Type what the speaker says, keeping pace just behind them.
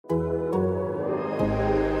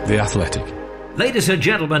The Athletic. Ladies and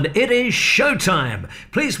gentlemen, it is showtime.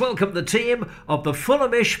 Please welcome the team of the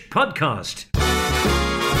Fulhamish podcast.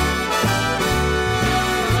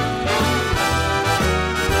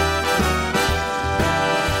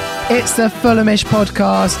 It's the Fulhamish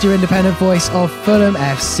podcast, your independent voice of Fulham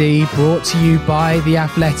FC, brought to you by The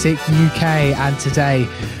Athletic UK. And today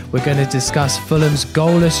we're going to discuss Fulham's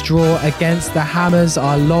goalless draw against the Hammers.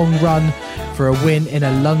 Our long run for a win in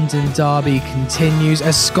a London derby continues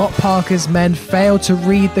as Scott Parker's men fail to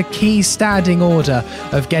read the key standing order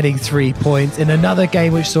of getting 3 points in another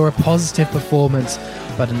game which saw a positive performance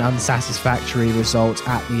but an unsatisfactory result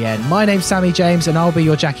at the end. My name's Sammy James and I'll be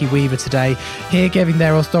your Jackie Weaver today. Here giving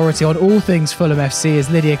their authority on all things Fulham FC is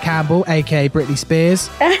Lydia Campbell, aka Britney Spears.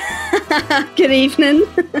 Good evening.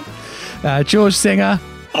 George Singer.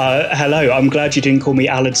 Hello, I'm glad you didn't call me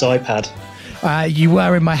Alan's iPad. You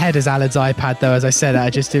were in my head as Alan's iPad, though. As I said,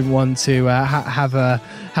 I just didn't want to have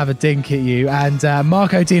a dink at you. And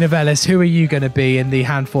Marco Di Novellis, who are you going to be in the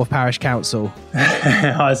Handforth Parish Council?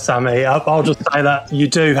 Hi, Sammy. I'll just say that you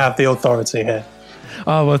do have the authority here.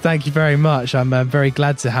 Oh, well, thank you very much. I'm very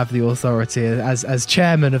glad to have the authority. As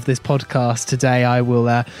chairman of this podcast today, I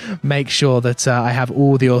will make sure that I have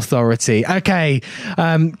all the authority. Okay,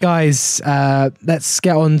 guys, let's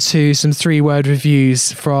get on to some 3-word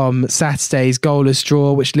reviews from Saturday's goalless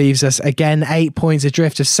draw, which leaves us, again, 8 points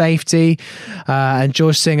adrift of safety. And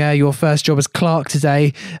George Singer, your first job as clerk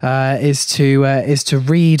today is to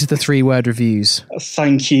read the 3-word reviews.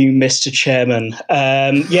 Thank you, Mr. Chairman.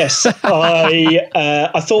 Yes,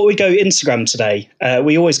 I thought we'd go Instagram today.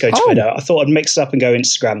 We always go Twitter. I thought I'd mix it up and go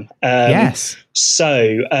Instagram. Yes.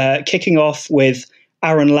 So, kicking off with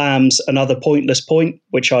Aaron Lamb's Another Pointless Point,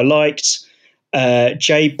 which I liked.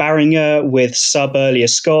 Jay Barringer with Sub Earlier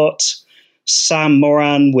Scott. Sam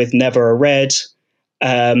Moran with Never a Red.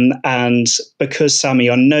 And because, Sammy,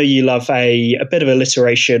 I know you love a bit of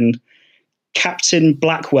alliteration, Captain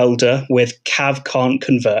Blackwelder with Cav Can't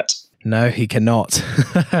Convert. No, he cannot.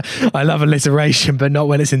 I love alliteration, but not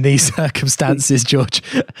when it's in these circumstances, George.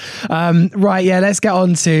 Right, yeah, let's get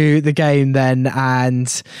on to the game then.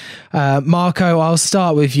 And Marco, I'll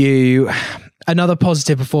start with you. Another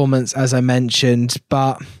positive performance, as I mentioned,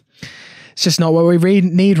 but it's just not what we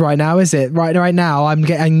need right now, is it? Right now, I'm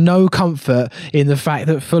getting no comfort in the fact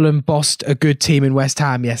that Fulham bossed a good team in West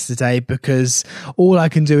Ham yesterday, because all I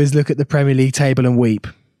can do is look at the Premier League table and weep.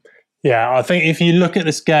 Yeah, I think if you look at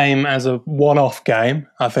this game as a one-off game,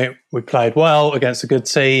 I think we played well against a good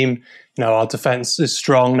team. You know, our defence is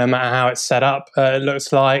strong no matter how it's set up. It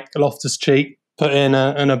looks like Loftus-Cheek put in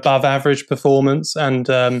an above-average performance, and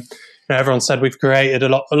everyone said we've created a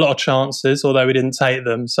lot of chances, although we didn't take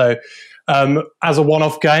them. So, as a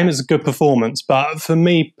one-off game, it's a good performance. But for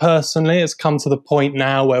me personally, it's come to the point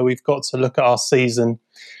now where we've got to look at our season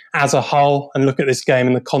as a whole and look at this game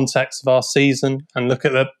in the context of our season and look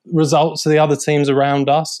at the results of the other teams around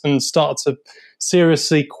us and start to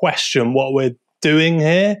seriously question what we're doing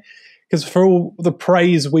here. Because for all the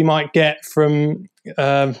praise we might get from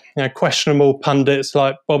questionable pundits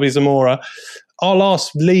like Bobby Zamora, our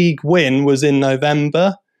last league win was in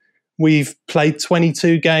November. We've played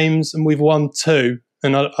 22 games and we've won 2.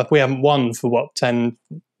 And we haven't won for 10,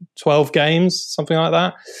 12 games, something like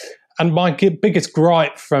that. And my biggest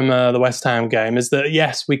gripe from the West Ham game is that,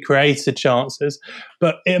 yes, we created chances,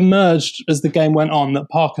 but it emerged as the game went on that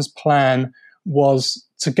Parker's plan was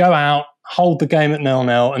to go out, hold the game at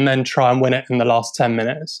 0-0, and then try and win it in the last 10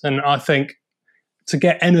 minutes. And I think to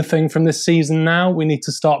get anything from this season now, we need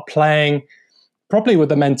to start playing probably with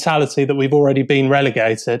the mentality that we've already been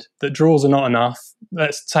relegated, that draws are not enough.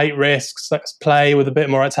 Let's take risks, let's play with a bit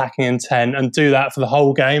more attacking intent and do that for the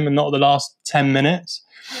whole game and not the last 10 minutes.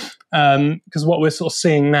 Because what we're sort of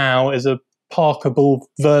seeing now is a Parker Ball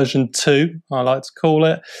version 2, I like to call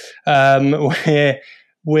it.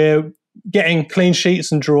 We're getting clean sheets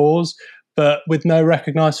and draws, but with no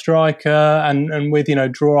recognised striker and with,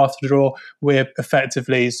 draw after draw, we're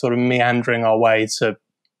effectively sort of meandering our way to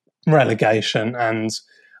relegation. And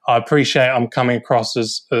I appreciate I'm coming across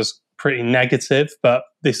as pretty negative, but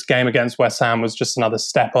this game against West Ham was just another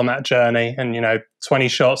step on that journey. And, 20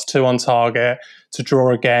 shots, 2 on target, to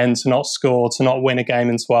draw again, to not score, to not win a game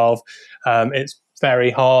in 12. It's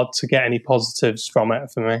very hard to get any positives from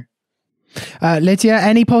it for me. Lydia,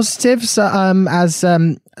 any positives? As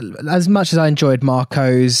much as I enjoyed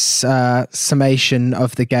Marco's summation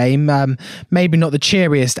of the game, maybe not the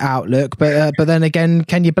cheeriest outlook, but then again,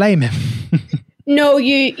 can you blame him? No,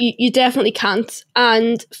 you definitely can't.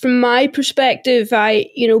 And from my perspective,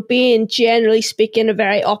 being generally speaking a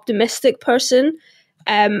very optimistic person,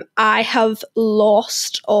 I have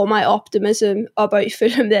lost all my optimism about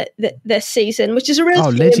Fulham this season, which is a real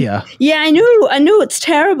shame. Lydia. Yeah, I know, it's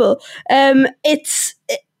terrible.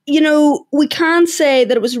 We can say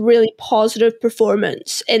that it was a really positive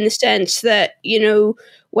performance in the sense that,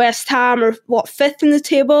 West Ham are, 5th in the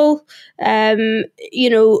table,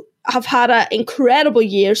 have had an incredible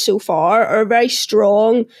year so far, are very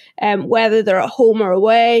strong, whether they're at home or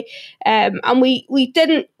away. And we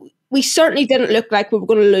certainly didn't look like we were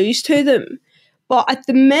going to lose to them. But at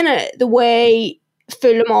the minute, the way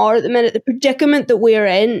Fulham are at the minute, the predicament that we're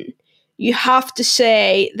in, you have to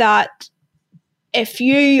say that if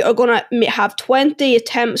you are going to have 20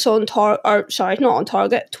 attempts on target, not on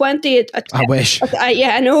target, 20 attempts. I wish.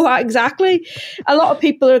 I know, exactly. A lot of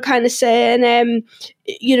people are kind of saying,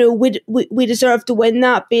 we deserve to win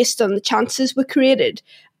that based on the chances we created.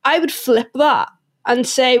 I would flip that and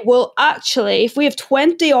say, well, actually, if we have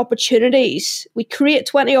 20 opportunities, we create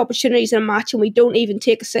 20 opportunities in a match and we don't even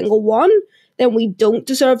take a single one, then we don't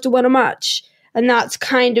deserve to win a match. And that's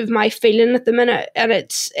kind of my feeling at the minute. And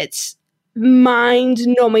it's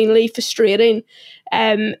mind-numbingly frustrating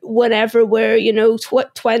whenever we're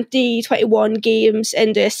 20, 21 games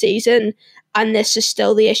into a season and this is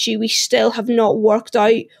still the issue. We still have not worked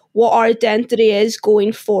out what our identity is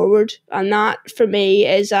going forward, and that for me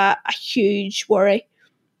is a huge worry.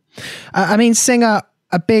 Singer,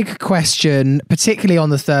 a big question, particularly on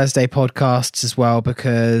the Thursday podcasts as well,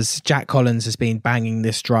 because Jack Collins has been banging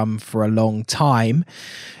this drum for a long time,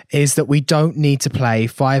 is that we don't need to play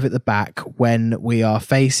 5 at the back when we are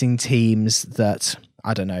facing teams that,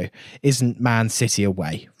 I don't know, isn't Man City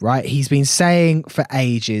away, right? He's been saying for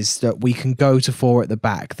ages that we can go to 4 at the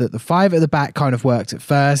back, that the 5 at the back kind of worked at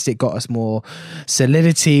first. It got us more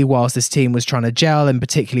solidity whilst this team was trying to gel, and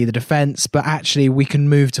particularly the defence, but actually we can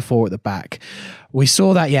move to 4 at the back. We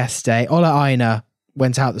saw that yesterday. Ola Aina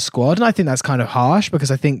went out the squad, and I think that's kind of harsh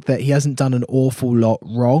because I think that he hasn't done an awful lot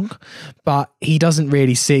wrong, but he doesn't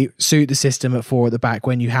really suit the system at 4 at the back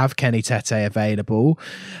when you have Kenny Tete available.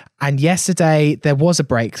 And yesterday there was a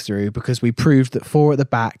breakthrough because we proved that 4 at the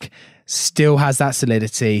back still has that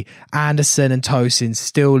solidity. Anderson and Tosin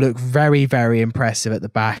still look very, very impressive at the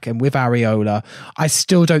back. And with Areola, I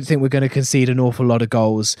still don't think we're going to concede an awful lot of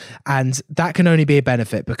goals. And that can only be a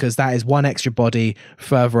benefit because that is one extra body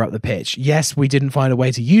further up the pitch. Yes, we didn't find a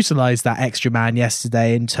way to utilise that extra man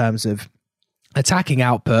yesterday in terms of attacking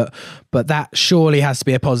output, but that surely has to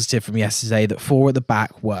be a positive from yesterday that 4 at the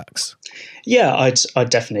back works. Yeah, I'd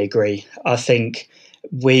definitely agree. I think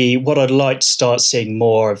what I'd like to start seeing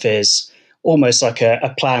more of is almost like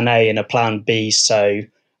a plan A and a plan B. So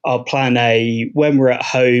our plan A, when we're at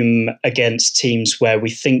home against teams where we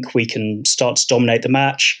think we can start to dominate the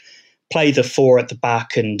match, play the 4 at the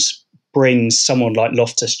back and bring someone like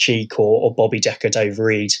Loftus-Cheek or Bobby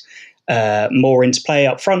Decker-Dove-Reid more into play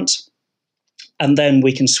up front. And then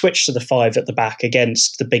we can switch to the 5 at the back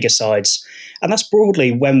against the bigger sides. And that's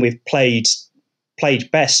broadly when we've played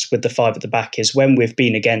best with the 5 at the back, is when we've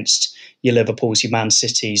been against your Liverpools, your Man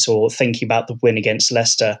Cities, or thinking about the win against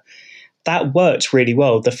Leicester. That worked really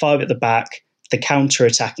well. The 5 at the back, the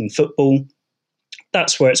counter-attacking football,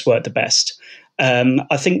 that's where it's worked the best.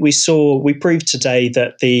 I think we proved today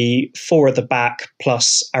that the 4 at the back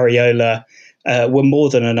plus Areola were more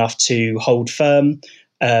than enough to hold firm.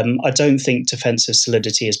 I don't think defensive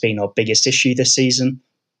solidity has been our biggest issue this season.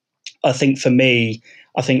 I think for me,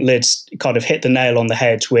 Lid's kind of hit the nail on the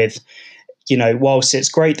head with, whilst it's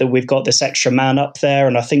great that we've got this extra man up there,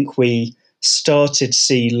 and I think we started to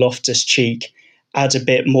see Loftus-Cheek add a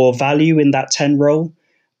bit more value in that 10 role,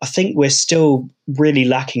 I think we're still really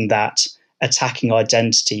lacking that attacking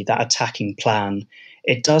identity, that attacking plan.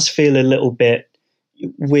 It does feel a little bit,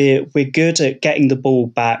 we're good at getting the ball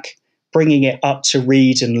back, bringing it up to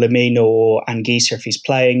Reid and Lamina or Anguissa if he's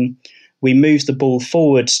playing. We move the ball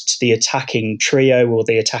forward to the attacking trio or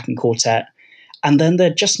the attacking quartet, and then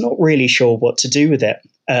they're just not really sure what to do with it.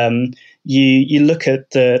 You look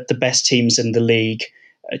at the best teams in the league,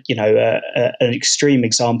 an extreme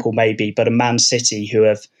example maybe, but a Man City who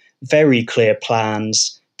have very clear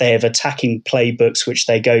plans. They have attacking playbooks which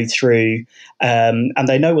they go through, and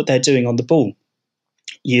they know what they're doing on the ball.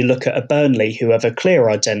 You look at a Burnley who have a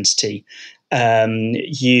clear identity. There's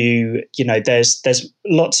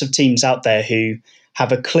lots of teams out there who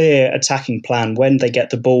have a clear attacking plan. When they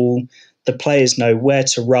get the ball, the players know where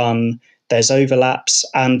to run. There's overlaps,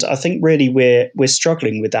 and I think really we're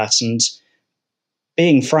struggling with that. And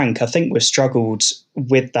being frank, I think we've struggled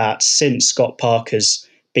with that since Scott Parker's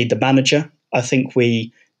been the manager. I think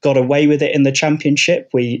we got away with it in the Championship.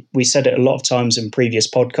 We said it a lot of times in previous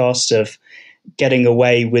podcasts of, getting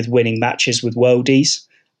away with winning matches with worldies.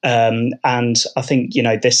 And I think,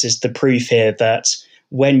 this is the proof here that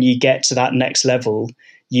when you get to that next level,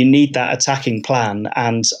 you need that attacking plan.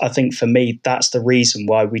 And I think for me, that's the reason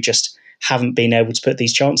why we just haven't been able to put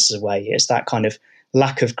these chances away. It's that kind of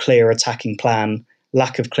lack of clear attacking plan,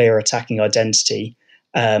 lack of clear attacking identity.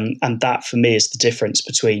 And that for me is the difference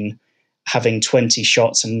between having 20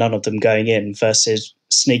 shots and none of them going in versus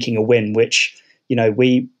sneaking a win, which,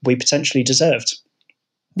 we potentially deserved.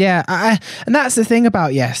 Yeah, and that's the thing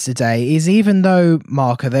about yesterday is even though,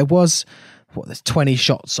 Marco, there was, there's 20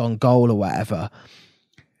 shots on goal or whatever,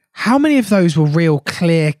 how many of those were real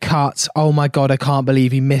clear cut, oh my God, I can't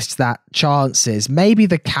believe he missed that chances? Maybe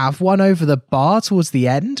the Cav one over the bar towards the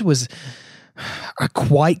end was a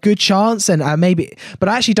quite good chance, and but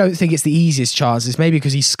I actually don't think it's the easiest chance. It's maybe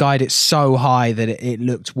because he skied it so high that it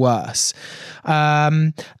looked worse.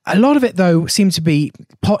 A lot of it though seemed to be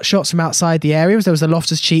pot shots from outside the area. There was a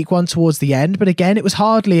Loftus-Cheek one towards the end, but again it was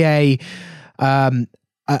hardly a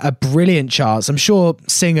brilliant chance. I'm sure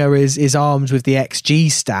Singer is armed with the XG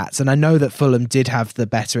stats, and I know that Fulham did have the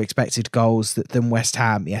better expected goals than West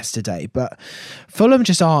Ham yesterday, but Fulham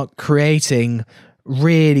just aren't creating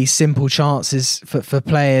really simple chances for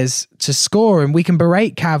players to score. And we can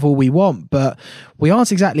berate Cav all we want, but we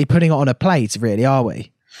aren't exactly putting it on a plate, really, are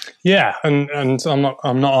we? Yeah, and I'm not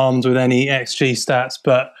armed with any XG stats,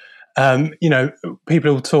 but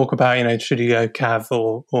people talk about, should you go Cav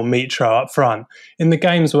or Mitro up front? In the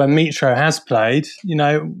games where Mitro has played,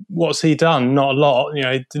 what's he done? Not a lot.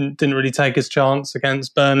 He didn't really take his chance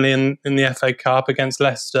against Burnley in the FA Cup, against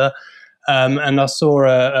Leicester. And I saw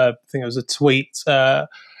I think it was a tweet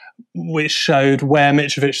which showed where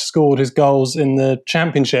Mitrovic scored his goals in the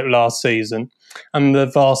Championship last season, and the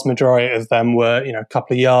vast majority of them were, a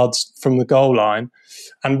couple of yards from the goal line.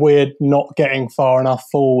 And we're not getting far enough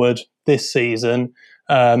forward this season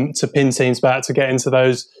to pin teams back to get into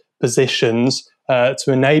those positions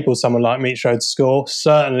to enable someone like Mitro to score.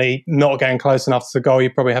 Certainly not getting close enough to the goal.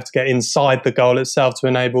 You probably have to get inside the goal itself to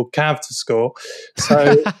enable Cav to score.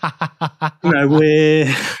 So,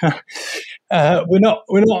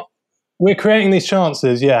 we're creating these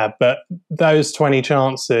chances, yeah, but those 20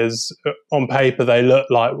 chances on paper, they look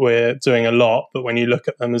like we're doing a lot. But when you look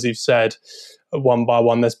at them, as you've said, one by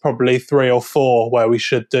one, there's probably 3 or 4 where we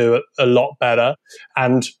should do a lot better.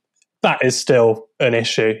 And that is still an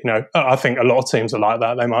issue. I think a lot of teams are like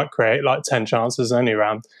that. They might create like 10 chances, only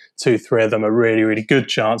around 2-3 of them are really, really good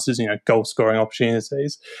chances, goal scoring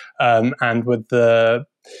opportunities. And with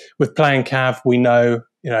playing Cav, we know,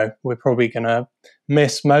 we're probably going to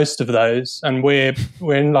miss most of those. And we're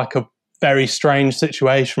in like a very strange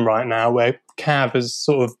situation right now where Cav is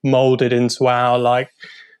sort of molded into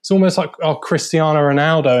it's almost like our Cristiano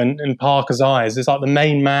Ronaldo in Parker's eyes. It's like the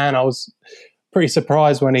main man. I was pretty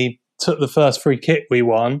surprised when he took the first free kick we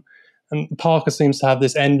won, and Parker seems to have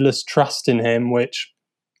this endless trust in him, which,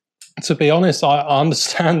 to be honest, I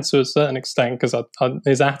understand to a certain extent, because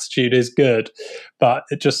his attitude is good, but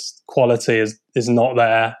it just quality is not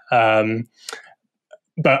there.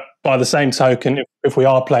 But by the same token, if we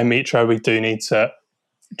are playing Mitro, we do need to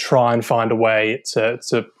try and find a way to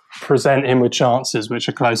present him with chances which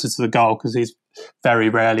are closer to the goal, because he's very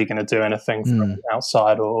rarely going to do anything from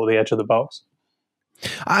outside or the edge of the box.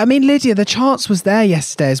 I mean, Lydia, the chance was there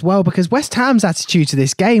yesterday as well, because West Ham's attitude to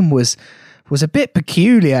this game was a bit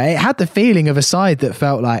peculiar. It had the feeling of a side that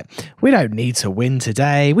felt like, we don't need to win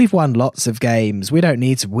today. We've won lots of games. We don't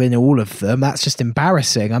need to win all of them. That's just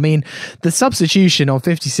embarrassing. I mean, the substitution on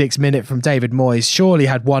 56 minute from David Moyes surely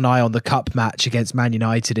had one eye on the cup match against Man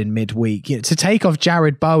United in midweek. To take off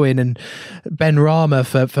Jared Bowen and Ben Rama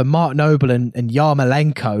for Mark Noble and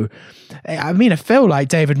Yarmolenko. I mean, I feel like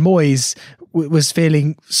David Moyes was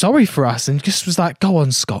feeling sorry for us and just was like, go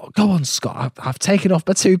on Scott, I've taken off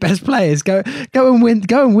my 2 best players, go and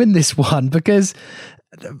win this one. Because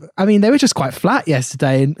I mean, they were just quite flat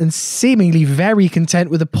yesterday and seemingly very content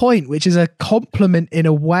with a point, which is a compliment in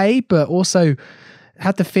a way, but also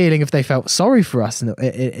had the feeling if they felt sorry for us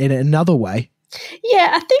in another way.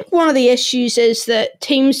 Yeah, I think one of the issues is that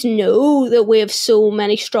teams know that we have so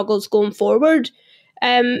many struggles going forward.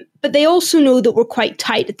 But they also know that we're quite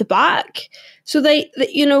tight at the back. So they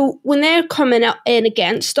when they're coming in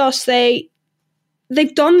against us, they've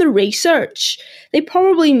done the research. They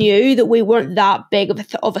probably knew that we weren't that big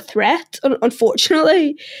of a threat,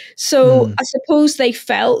 unfortunately. So I suppose they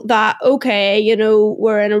felt that, okay,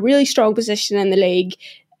 we're in a really strong position in the league.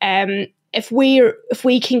 if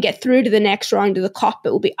we can get through to the next round of the cup,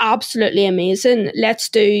 it will be absolutely amazing. Let's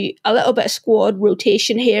do a little bit of squad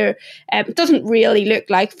rotation here. It doesn't really look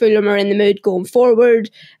like Fulham are in the mood going forward,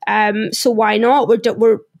 so why not?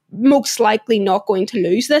 We're most likely not going to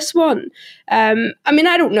lose this one. I mean,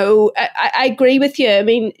 I don't know. I agree with you. I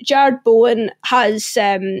mean, Jared Bowen has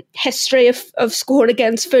history of scoring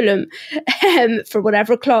against Fulham for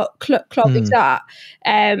whatever club he's at.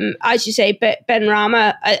 As you say, Ben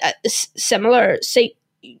Rama, similar. See,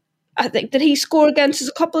 I think, did he score against us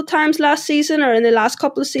a couple of times last season or in the last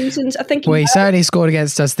couple of seasons? I think he certainly scored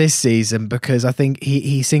against us this season, because I think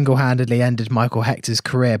he single-handedly ended Michael Hector's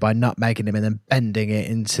career by nutmegging him and then bending it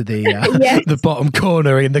into the yes. the bottom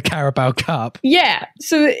corner in the Carabao Cup. Yeah,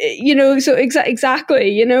 so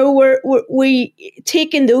exactly. We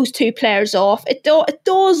taking those two players off. It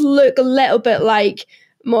does look a little bit like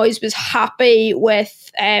Moyes was happy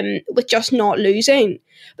with just not losing.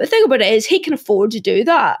 But the thing about it is, he can afford to do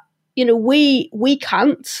that. We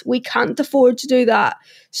can't afford to do that.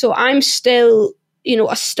 So I'm still,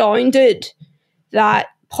 astounded that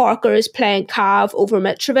Parker is playing Cav over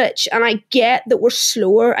Mitrovic. And I get that we're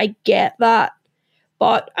slower. I get that.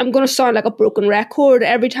 But I'm going to sound like a broken record.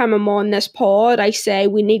 Every time I'm on this pod, I say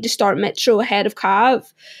we need to start Mitro ahead of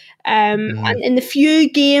Cav. And in the few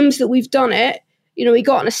games that we've done it, he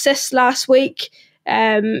got an assist last week.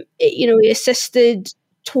 He assisted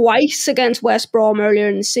twice against West Brom earlier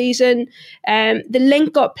in the season. The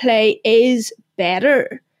link-up play is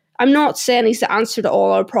better. I'm not saying he's the answer to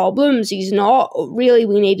all our problems. He's not. Really,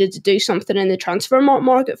 we needed to do something in the transfer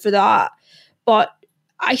market for that. But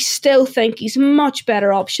I still think he's a much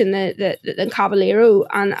better option than Cavaleiro.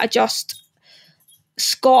 And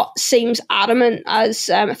Scott seems adamant,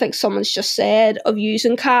 as I think someone's just said, of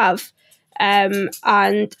using Cav.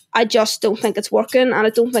 And I just don't think it's working, and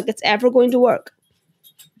I don't think it's ever going to work.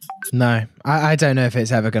 No, I don't know if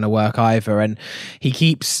it's ever going to work either. And he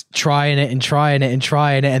keeps trying it,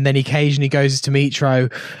 and then he occasionally goes to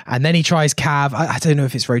Mitro, and then he tries Cav. I don't know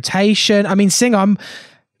if it's rotation. I mean, I'm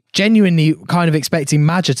genuinely kind of expecting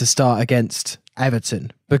Maja to start against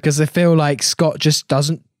Everton, because I feel like Scott just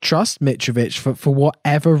doesn't trust Mitrovic for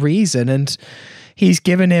whatever reason. And he's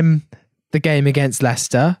given him the game against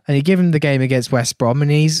Leicester, and he gave him the game against West Brom, and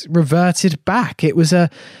he's reverted back. It was an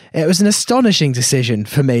astonishing decision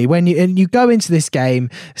for me when you go into this game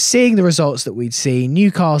seeing the results that we'd seen.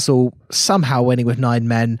 Newcastle somehow winning with 9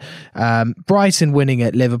 men, Brighton winning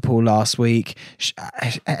at Liverpool last week,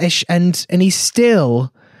 and he's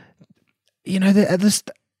still,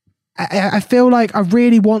 I feel like I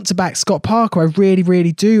really want to back Scott Parker. I really,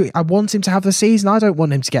 really do. I want him to have the season. I don't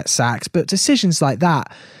want him to get sacked, but decisions like that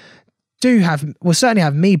will certainly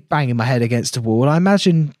have me banging my head against a wall. I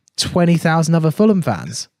imagine 20,000 other Fulham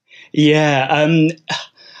fans. Yeah,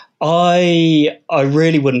 I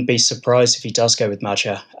really wouldn't be surprised if he does go with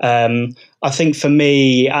Maja. I think for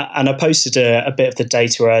me, and I posted a bit of the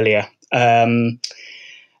data earlier,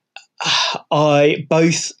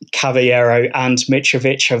 both Cavaleiro and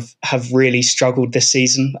Mitrovic have really struggled this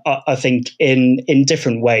season. I think in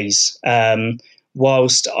different ways.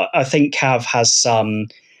 Whilst I think Cav has some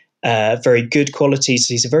very good qualities,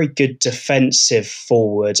 he's a very good defensive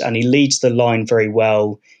forward, and he leads the line very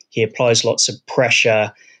well. He applies lots of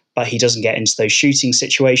pressure, but he doesn't get into those shooting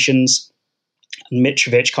situations. And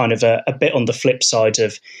Mitrovic kind of a bit on the flip side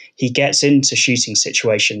of, he gets into shooting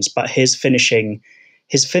situations, but his finishing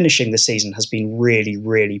this season has been really,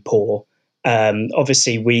 really poor.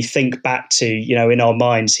 Obviously, we think back to, in our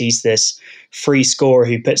minds, he's this free scorer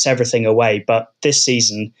who puts everything away. But this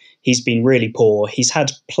season, he's been really poor. He's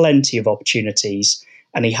had plenty of opportunities,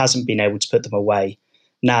 and he hasn't been able to put them away.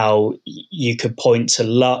 Now, you could point to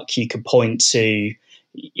luck. You could point to,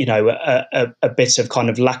 a bit of kind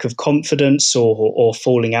of lack of confidence or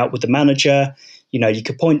falling out with the manager. You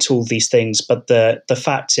could point to all these things. But the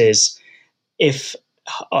fact is, if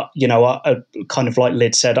kind of like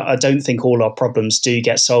Lyd said, I don't think all our problems do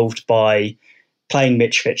get solved by playing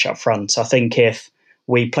Mitrovic up front. I think if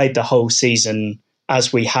we played the whole season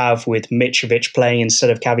as we have with Mitrovic playing instead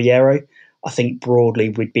of Cavaleiro, I think broadly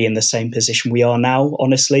we'd be in the same position we are now,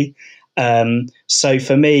 honestly. So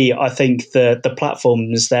for me, I think the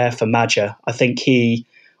platform is there for Maja. I think he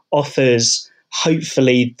offers,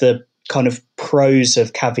 hopefully, the kind of pros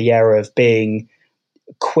of Cavaleiro of being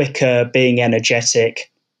quicker, being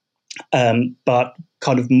energetic, but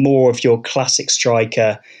kind of more of your classic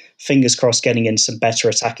striker, fingers crossed, getting in some better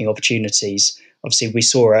attacking opportunities. Obviously, we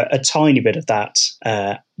saw a tiny bit of that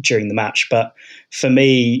during the match. But for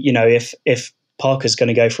me, if Parker's going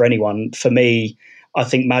to go for anyone, for me, I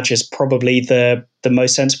think Madge is probably the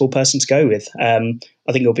most sensible person to go with. I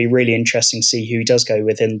think it'll be really interesting to see who he does go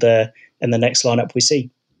with in the next lineup we see.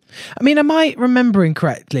 I mean, am I remembering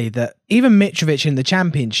correctly that even Mitrovic in the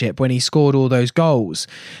Championship, when he scored all those goals,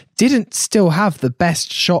 didn't still have the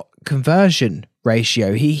best shot conversion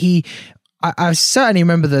ratio? I certainly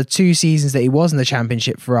remember the 2 seasons that he was in the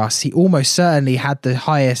Championship for us. He almost certainly had the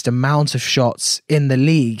highest amount of shots in the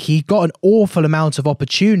league. He got an awful amount of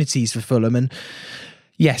opportunities for Fulham. And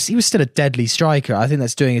yes, he was still a deadly striker. I think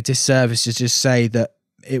that's doing a disservice to just say that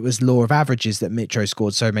it was law of averages that Mitro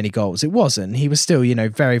scored so many goals. It wasn't. He was still,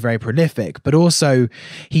 very, very prolific, but also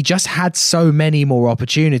he just had so many more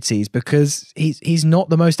opportunities because he's not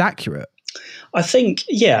the most accurate. I think,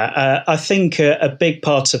 I think a big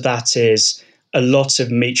part of that is a lot of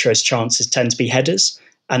Mitro's chances tend to be headers,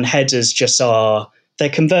 and headers they're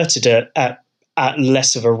converted at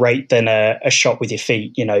less of a rate than a shot with your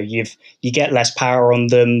feet. You get less power on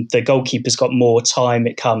them. The goalkeeper's got more time.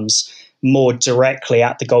 It comes more directly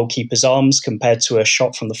at the goalkeeper's arms compared to a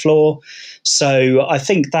shot from the floor. So I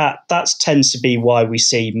think that tends to be why we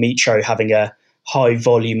see Mitro having a high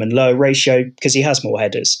volume and low ratio, because he has more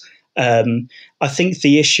headers. I think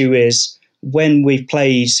the issue is when we've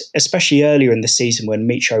played, especially earlier in the season when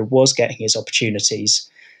Mitro was getting his opportunities,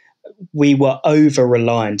 we were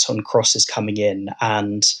over-reliant on crosses coming in.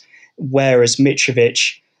 And whereas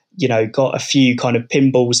Mitrovic, got a few kind of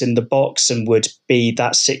pinballs in the box and would be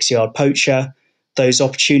that 6-yard poacher, those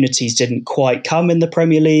opportunities didn't quite come in the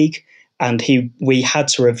Premier League, and we had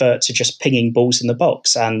to revert to just pinging balls in the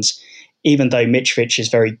box. And even though Mitrovic is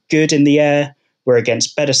very good in the air, we're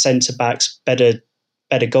against better centre-backs, better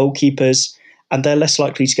goalkeepers, and they're less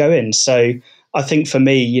likely to go in. So I think for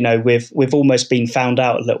me, we've almost been found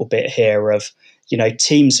out a little bit here of,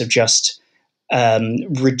 teams have just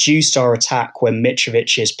reduced our attack when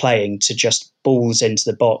Mitrovic is playing to just balls into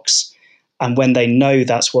the box. And when they know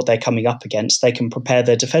that's what they're coming up against, they can prepare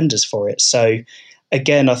their defenders for it. So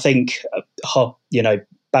again, I think,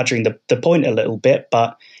 badgering the point a little bit,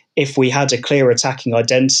 but if we had a clear attacking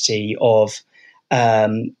identity of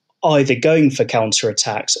either going for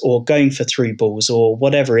counter-attacks or going for through balls or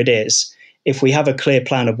whatever it is, if we have a clear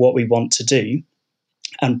plan of what we want to do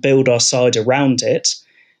and build our side around it,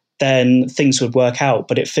 then things would work out.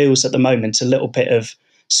 But it feels at the moment a little bit of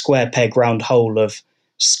square peg round hole of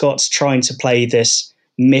Scott's trying to play this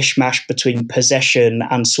mishmash between possession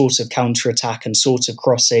and sort of counter-attack and sort of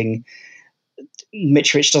crossing.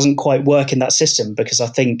 Mitrovic doesn't quite work in that system, because I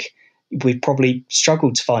think we've probably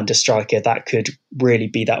struggled to find a striker that could really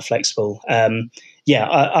be that flexible. I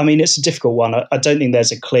mean, it's a difficult one. I don't think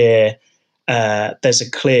there's a clear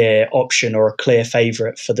option or a clear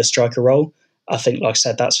favourite for the striker role. I think, like I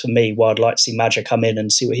said, that's for me why I'd like to see Madge come in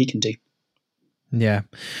and see what he can do. Yeah.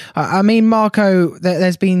 I mean, Marco,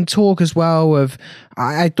 there's been talk as well of,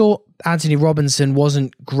 I thought Anthony Robinson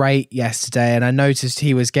wasn't great yesterday, and I noticed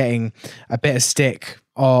he was getting a bit of stick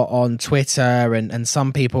on Twitter and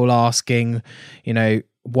some people asking,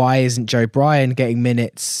 why isn't Joe Bryan getting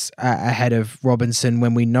minutes ahead of Robinson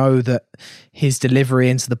when we know that his delivery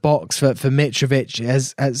into the box for Mitrovic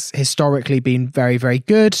has historically been very, very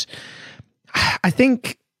good. I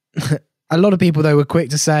think a lot of people, though, were quick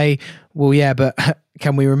to say, well, yeah, but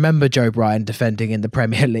can we remember Joe Bryan defending in the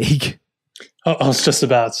Premier League? I was just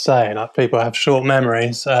about to say, people have short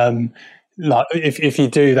memories. If you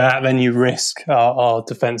do that, then you risk our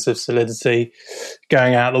defensive solidity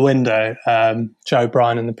going out the window. Joe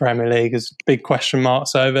Bryan in the Premier League has big question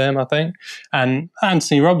marks over him, I think. And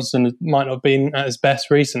Anthony Robinson might not have been at his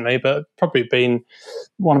best recently, but probably been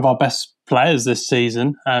one of our best players this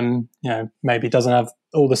season. Maybe doesn't have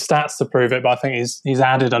all the stats to prove it, but I think he's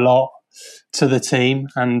added a lot to the team,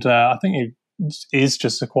 and I think he is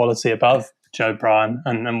just a quality above Joe Bryan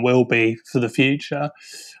and will be for the future.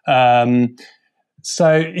 I mean,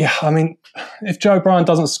 if Joe Bryan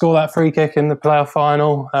doesn't score that free kick in the playoff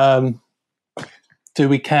final, do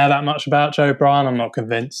we care that much about Joe Bryan? I'm not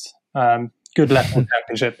convinced. Good level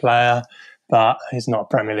championship player, but he's not a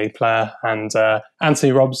Premier League player, and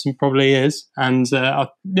Anthony Robinson probably is. And I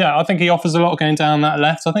think he offers a lot going down that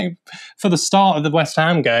left. I think for the start of the West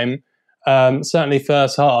Ham game, certainly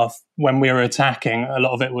first half, when we were attacking, a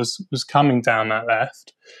lot of it was coming down that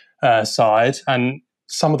left side, and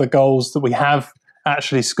some of the goals that we have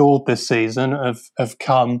actually scored this season have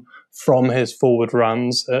come from his forward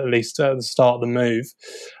runs, at least at the start of the move.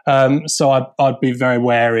 So I'd be very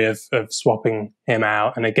wary of swapping him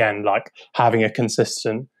out, and again, like having a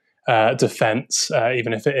consistent defence,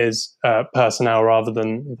 even if it is personnel rather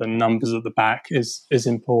than the numbers at the back, is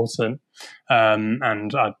important.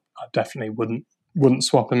 And I definitely wouldn't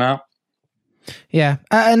swap him out. Yeah,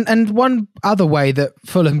 and one other way that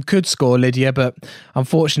Fulham could score, Lydia, but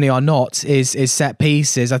unfortunately are not, is set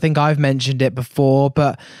pieces. I think I've mentioned it before,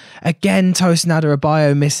 but again, Tosin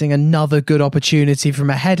Adarabioyo missing another good opportunity from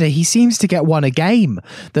a header. He seems to get one a game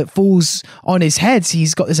that falls on his head.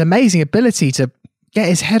 He's got this amazing ability to get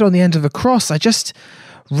his head on the end of a cross. I just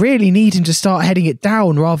really need him to start heading it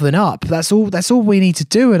down rather than up. That's all we need to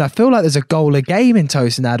do. And I feel like there's a goal a game in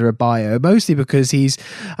Tosin Adarabioyo, mostly because he's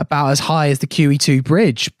about as high as the QE2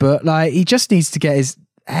 bridge. But like, he just needs to get his,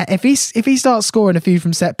 if he starts scoring a few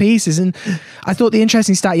from set pieces. And I thought the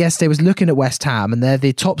interesting stat yesterday was looking at West Ham, and they're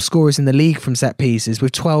the top scorers in the league from set pieces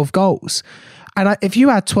with 12 goals. And if you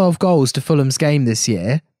add 12 goals to Fulham's game this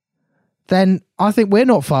year, then I think we're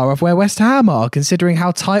not far off where West Ham are, considering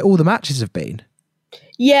how tight all the matches have been.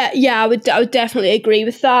 Yeah, I would definitely agree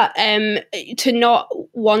with that. To not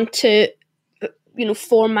want to,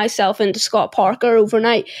 form myself into Scott Parker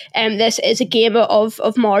overnight. This is a game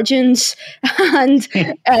of margins, and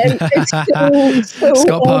it's so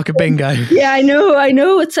Scott Parker bingo. Yeah, I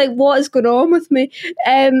know. It's like, what is going on with me?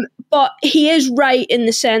 But he is right in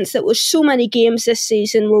the sense that there's so many games this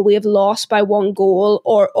season where we have lost by one goal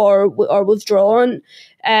or withdrawn.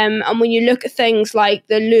 And when you look at things like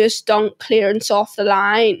the Lewis Dunk clearance off the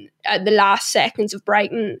line at the last seconds of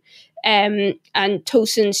Brighton, and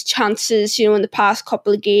Tosin's chances, in the past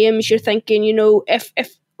couple of games, you're thinking,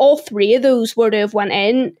 if all three of those were to have went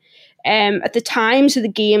in, at the times of the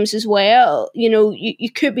games as well,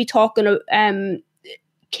 you could be talking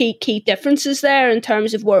key differences there in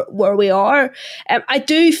terms of where we are. I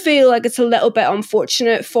do feel like it's a little bit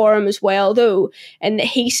unfortunate for him as well, though, and that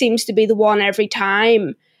he seems to be the one every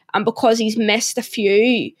time, and because he's missed a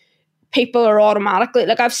few, people are automatically,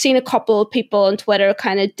 like, I've seen a couple of people on Twitter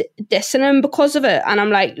kind of dissing him because of it, and I'm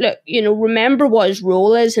like, look, remember what his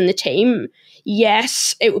role is in the team.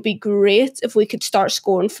 Yes, it would be great if we could start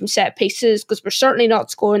scoring from set pieces, because we're certainly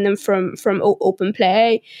not scoring them from open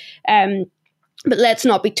play. But let's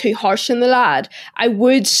not be too harsh on the lad. I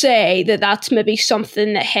would say that that's maybe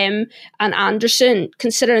something that him and Anderson,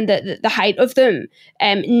 considering the height of them,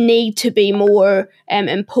 need to be more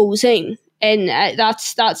imposing. And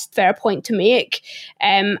that's a fair point to make.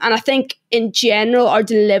 And I think in general, our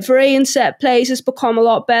delivery in set plays has become a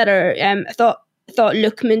lot better. I thought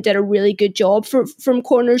Lookman did a really good job from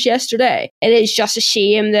corners yesterday. It is just a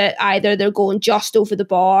shame that either they're going just over the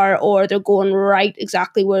bar or they're going right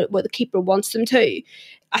exactly where the keeper wants them to.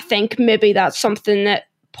 I think maybe that's something that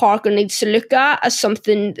Parker needs to look at as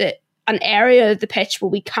something that an area of the pitch where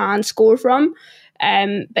we can score from.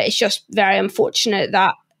 But it's just very unfortunate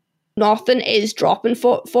that nothing is dropping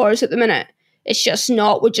for us at the minute. It's just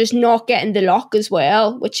not, we're just not getting the luck as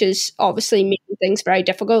well, which is obviously making things very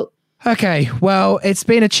difficult. Okay, well, it's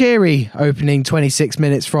been a cheery opening 26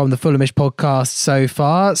 minutes from the Fulhamish podcast so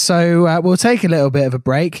far. So we'll take a little bit of a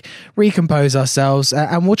break, recompose ourselves,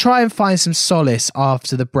 and we'll try and find some solace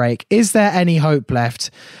after the break. Is there any hope left?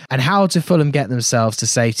 And how do Fulham get themselves to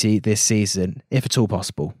safety this season, if at all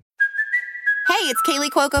possible? Hey, it's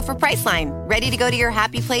Kaylee Cuoco for Priceline. Ready to go to your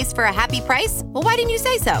happy place for a happy price? Well, why didn't you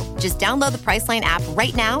say so? Just download the Priceline app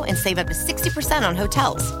right now and save up to 60% on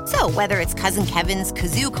hotels. So whether it's Cousin Kevin's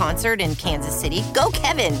Kazoo Concert in Kansas City, go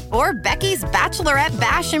Kevin, or Becky's Bachelorette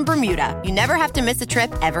Bash in Bermuda, you never have to miss a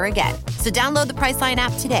trip ever again. So download the Priceline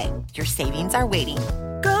app today. Your savings are waiting.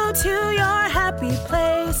 Go to your happy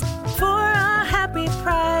place for a happy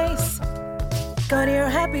price. Go to your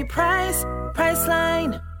happy price,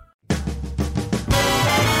 Priceline.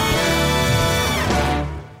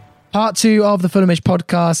 Part 2 of the Fulhamish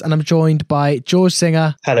podcast, and I'm joined by George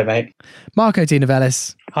Singer. Hello, mate. Marco Di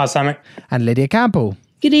Novellis. Hi, Sammy. And Lydia Campbell.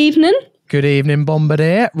 Good evening. Good evening,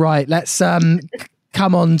 Bombardier. Right, let's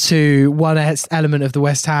come on to one element of the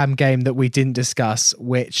West Ham game that we didn't discuss,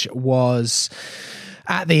 which was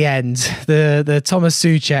at the end, the Thomas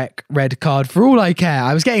Souček red card. For all I care,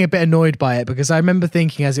 I was getting a bit annoyed by it because I remember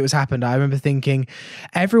thinking as it was happened,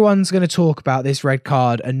 everyone's going to talk about this red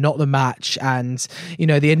card and not the match. And,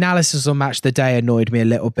 the analysis on Match of the Day annoyed me a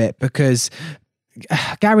little bit because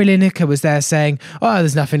Gary Lineker was there saying,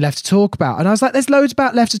 there's nothing left to talk about. And I was like, there's loads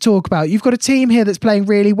left to talk about. You've got a team here that's playing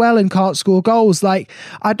really well and can't score goals. Like,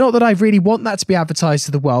 not that I really want that to be advertised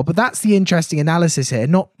to the world, but that's the interesting analysis here,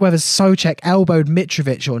 not whether Souček elbowed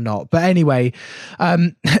Mitrovic or not. But anyway,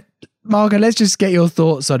 Margo, let's just get your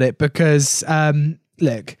thoughts on it because,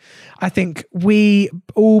 look, I think we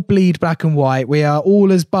all bleed black and white. We are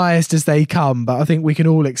all as biased as they come, but I think we can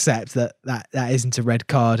all accept that isn't a red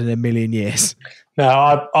card in a million years. No,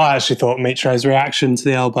 I actually thought Mitro's reaction to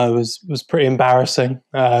the elbow was pretty embarrassing.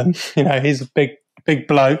 He's a big big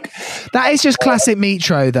bloke. That is just classic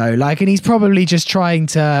Mitro, though. And he's probably just trying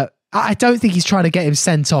to. I don't think he's trying to get him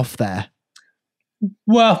sent off there.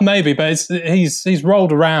 Well, maybe, but he's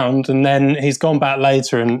rolled around and then he's gone back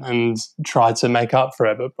later and tried to make up for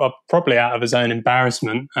it, but probably out of his own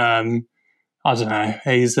embarrassment. I don't know.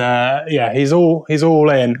 He's all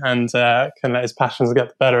in and can let his passions get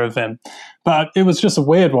the better of him. But it was just a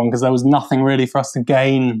weird one because there was nothing really for us to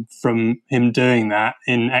gain from him doing that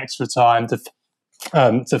in extra time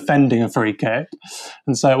defending a free kick,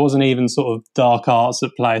 and so it wasn't even sort of dark arts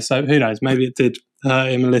at play. So who knows? Maybe it did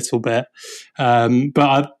hurt him a little bit. I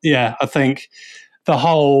think the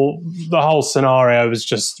whole scenario was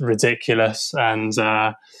just ridiculous, and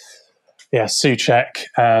Souček.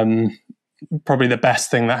 Probably the best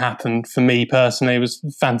thing that happened for me personally was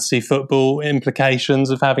fantasy football implications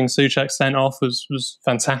of having Souček sent off was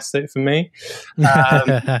fantastic for me.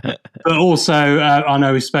 But also, I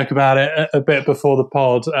know we spoke about it a bit before the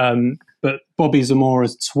pod, but Bobby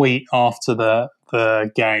Zamora's tweet after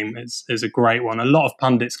the game is a great one. A lot of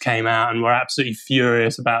pundits came out and were absolutely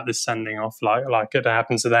furious about this sending off, like it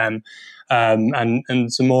happened to them.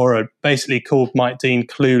 And Zamora basically called Mike Dean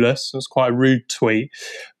clueless. It was quite a rude tweet.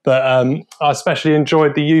 But I especially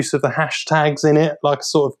enjoyed the use of the hashtags in it, like a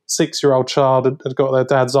sort of 6-year-old child had got their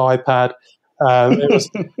dad's iPad. It was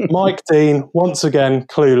Mike Dean, once again,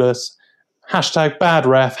 clueless, hashtag bad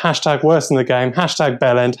ref, hashtag worse in the game, hashtag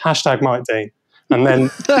bellend, hashtag Mike Dean. And then,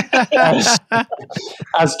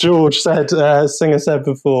 as George said, Singer said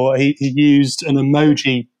before, he used an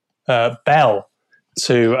emoji bell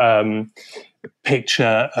to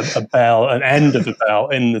picture a bell, an end of a bell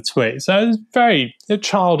in the tweet. So it was very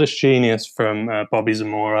childish genius from Bobby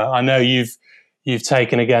Zamora. I know you've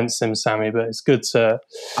taken against him, Sammy, but it's good to...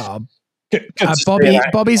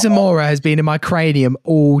 Bobby Zamora has been in my cranium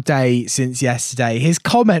all day since yesterday. His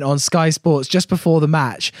comment on Sky Sports just before the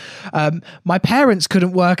match, my parents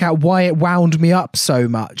couldn't work out why it wound me up so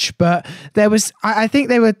much, but there was, I think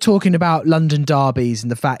they were talking about London derbies and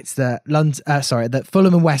the fact that that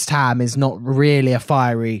Fulham and West Ham is not really a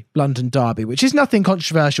fiery London derby, which is nothing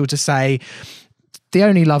controversial to say. The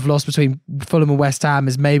only love lost between Fulham and West Ham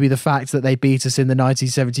is maybe the fact that they beat us in the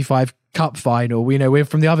 1975 Cup final. We're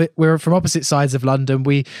from opposite sides of London.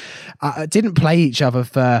 We didn't play each other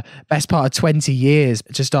for best part of 20 years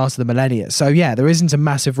just after the millennia. So yeah, there isn't a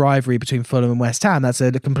massive rivalry between Fulham and West Ham. That's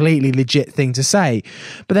a completely legit thing to say.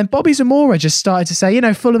 But then Bobby Zamora just started to say,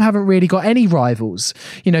 Fulham haven't really got any rivals.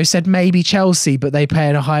 Said maybe Chelsea, but they play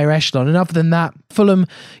in a higher echelon. And other than that, Fulham,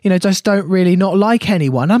 just don't really not like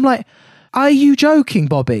anyone. I'm like, are you joking,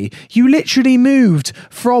 Bobby? You literally moved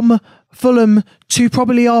from Fulham to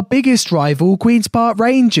probably our biggest rival, Queen's Park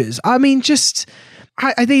Rangers. I mean, some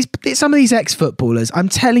of these ex-footballers, I'm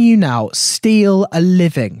telling you now, steal a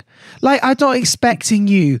living. I'm not expecting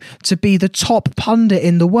you to be the top pundit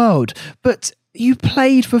in the world, but you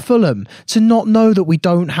played for Fulham to not know that we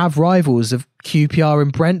don't have rivals of QPR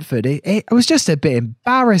and Brentford. It was just a bit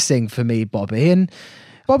embarrassing for me, Bobby, and...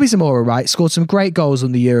 Bobby Zamora, right, scored some great goals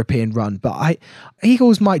on the European run, but he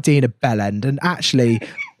calls Mike Dean a bellend, and actually,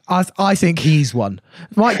 I think he's one.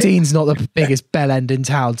 Mike Dean's not the biggest bellend in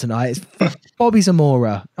town tonight. It's Bobby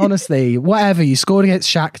Zamora. Honestly, whatever, you scored against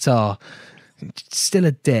Shakhtar. Still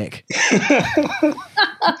a dick.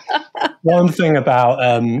 One thing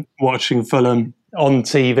about watching Fulham on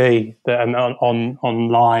TV and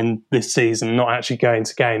online this season, not actually going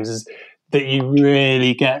to games, is that you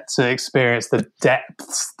really get to experience the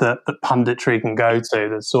depths that punditry can go to,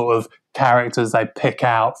 the sort of characters they pick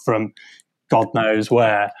out from God knows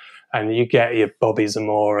where. And you get your Bobby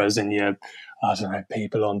Zamoras and your,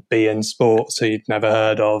 people on beIN Sports who you'd never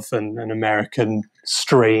heard of, and American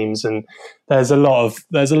streams. And there's a lot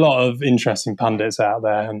of interesting pundits out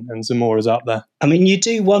there, and Zamora's up there. I mean, you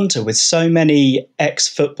do wonder with so many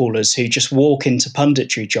ex-footballers who just walk into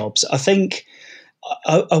punditry jobs.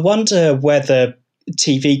 I wonder whether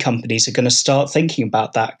TV companies are going to start thinking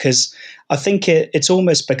about that, because I think it's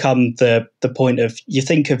almost become the point of, you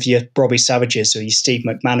think of your Robbie Savages or your Steve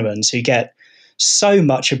McManamans, who get so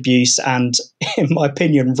much abuse, and in my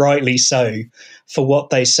opinion, rightly so, for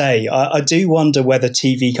what they say. I do wonder whether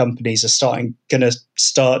TV companies are going to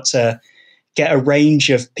start to get a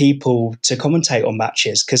range of people to commentate on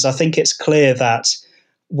matches, because I think it's clear that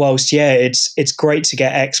whilst, it's great to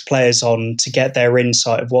get ex-players on to get their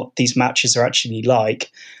insight of what these matches are actually like,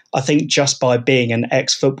 I think just by being an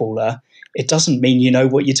ex-footballer, it doesn't mean you know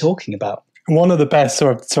what you're talking about. One of the best,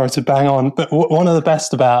 sorry to bang on, but one of the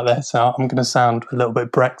best about this, I'm going to sound a little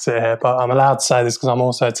bit Brexit here, but I'm allowed to say this because I'm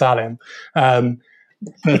also Italian. But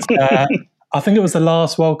I think it was the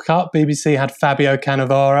last World Cup, BBC had Fabio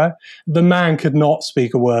Cannavaro. The man could not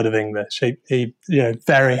speak a word of English. He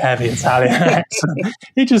very heavy Italian accent.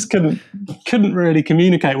 He just couldn't really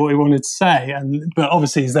communicate what he wanted to say. But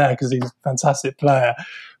obviously he's there because he's a fantastic player.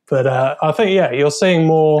 But I think, you're seeing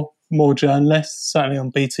more journalists, certainly on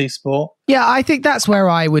BT Sport. Yeah, I think that's where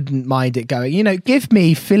I wouldn't mind it going. Give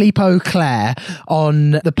me Philippe Auclair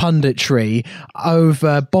on the punditry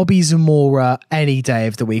over Bobby Zamora any day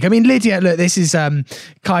of the week. I mean, Lydia, look, this is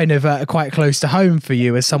kind of quite close to home for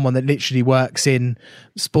you as someone that literally works in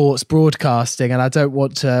sports broadcasting, and I don't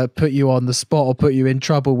want to put you on the spot or put you in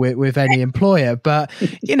trouble with any employer, but,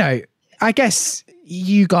 I guess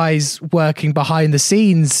you guys working behind the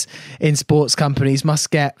scenes in sports companies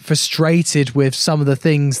must get frustrated with some of the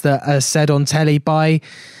things that are said on telly by,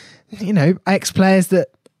 ex-players that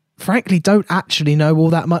frankly don't actually know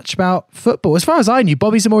all that much about football. As far as I knew,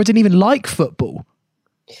 Bobby Zamora didn't even like football.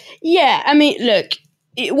 Yeah, I mean, look,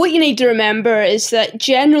 what you need to remember is that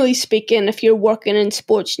generally speaking, if you're working in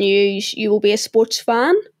sports news, you will be a sports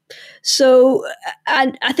fan. So,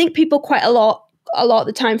 and I think people quite a lot of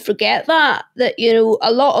the time forget that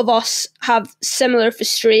a lot of us have similar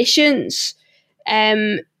frustrations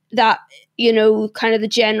that kind of the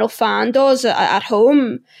general fan does at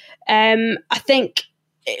home. I think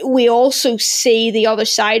we also see the other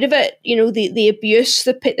side of it, the abuse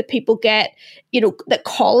that people get, that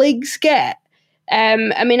colleagues get.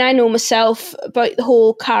 I mean, I know myself about the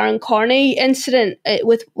whole Karen Carney incident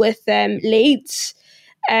with Leeds.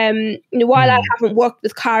 While I haven't worked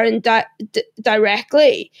with Karen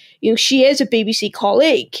directly, she is a BBC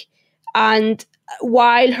colleague, and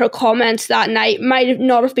while her comments that night might have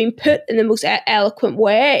not have been put in the most eloquent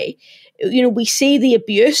way, we see the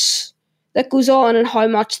abuse that goes on and how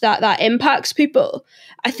much that impacts people.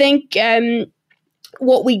 I think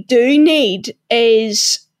what we do need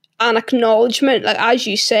is an acknowledgement, like as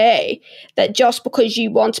you say, that just because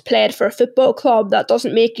you once played for a football club, that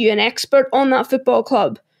doesn't make you an expert on that football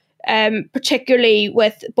club. Particularly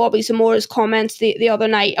with Bobby Zamora's comments the other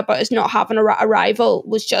night about us not having a rival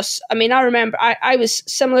was just, I mean, I remember I was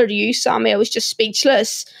similar to you, Sammy. I was just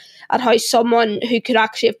speechless at how someone who could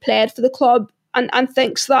actually have played for the club and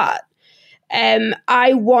thinks that.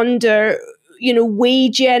 I wonder,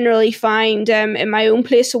 we generally find in my own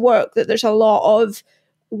place of work that there's a lot of,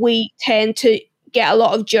 we tend to get a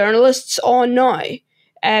lot of journalists on now,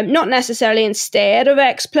 not necessarily instead of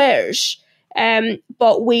ex-players,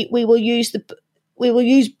 but we will use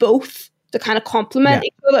both to kind of complement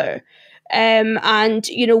each other. And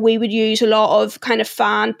we would use a lot of kind of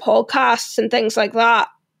fan podcasts and things like that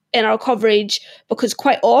in our coverage, because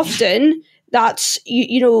quite often that's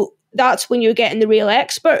that's when you're getting the real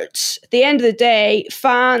experts. At the end of the day,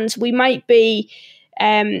 fans, we might be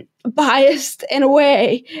biased in a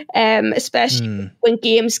way, especially when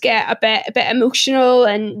games get a bit emotional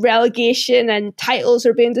and relegation and titles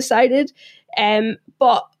are being decided.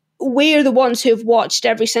 But we're the ones who have watched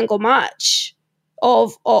every single match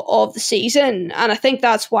of the season, and I think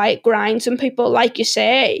that's why it grinds on people. Like you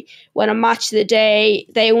say, when a match of the day,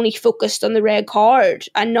 they only focused on the red card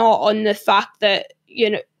and not on the fact that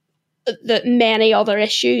that many other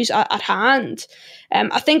issues at hand.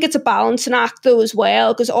 I think it's a balancing act though as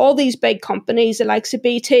well, because all these big companies, the likes of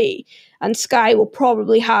BT and Sky, will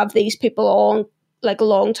probably have these people on like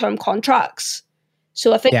long-term contracts.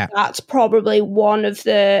 So I think that's probably one of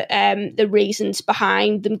the reasons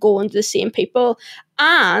behind them going to the same people.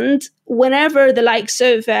 And whenever the likes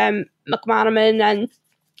of McManaman and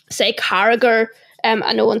say Carragher,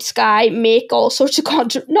 I know on Sky, make all sorts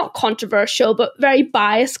of not controversial, but very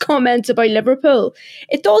biased comments about Liverpool,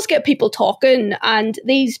 it does get people talking, and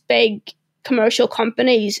these big commercial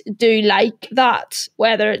companies do like that,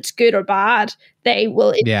 whether it's good or bad. They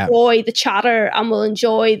will enjoy the chatter and will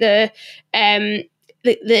enjoy the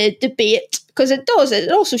debate, because it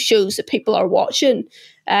also shows that people are watching.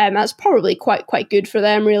 That's probably quite good for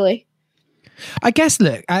them, really. I guess,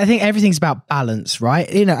 look, I think everything's about balance, right?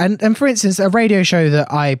 And for instance, a radio show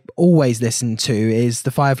that I always listen to is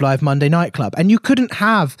the 5 Live Monday Night Club, and you couldn't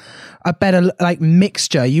have a better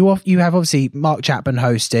mixture. You have obviously Mark Chapman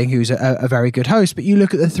hosting, who's a very good host, but you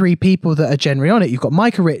look at the three people that are generally on it. You've got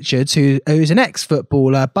Micah Richards, who's an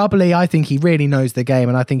ex-footballer, bubbly. I think he really knows the game,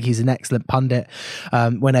 and I think he's an excellent pundit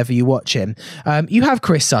whenever you watch him. You have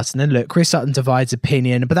Chris Sutton, and look, Chris Sutton divides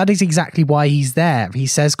opinion, but that is exactly why he's there. He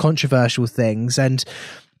says controversial things, and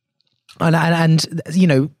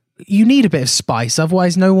you need a bit of spice,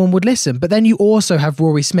 otherwise no one would listen. But then you also have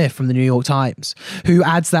Rory Smith from the New York Times, who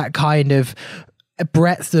adds that kind of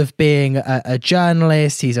breadth of being a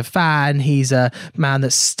journalist. He's a fan. He's a man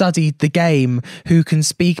that studied the game, who can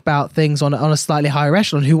speak about things on a slightly higher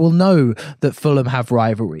echelon, who will know that Fulham have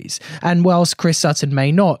rivalries. And whilst Chris Sutton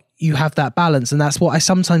may not, you have that balance. And that's what I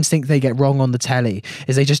sometimes think they get wrong on the telly,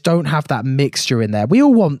 is they just don't have that mixture in there. We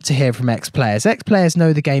all want to hear from ex-players. Ex-players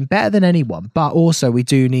know the game better than anyone, but also we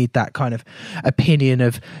do need that kind of opinion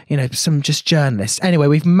of, some just journalists. Anyway,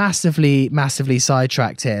 we've massively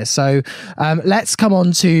sidetracked here. So let's come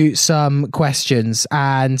on to some questions.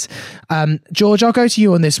 And George, I'll go to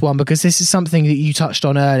you on this one, because this is something that you touched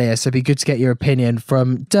on earlier. So it'd be good to get your opinion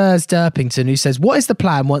from Durs Derpington, who says, what is the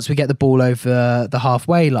plan once we get the ball over the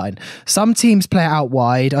halfway line? Some teams play it out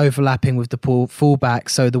wide, overlapping with the fullback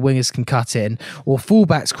so the wingers can cut in, or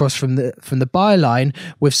fullbacks cross from the byline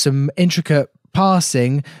with some intricate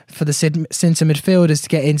passing for the centre midfielders to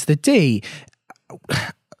get into the D.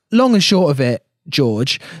 Long and short of it,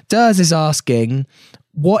 George, Durs is asking,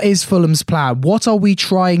 what is Fulham's plan? What are we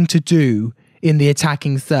trying to do in the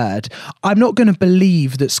attacking third? I'm not going to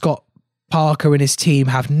believe that Scott Parker and his team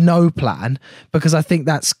have no plan, because I think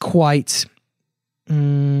that's quite...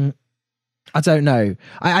 I don't know.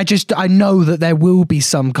 I know that there will be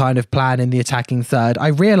some kind of plan in the attacking third. I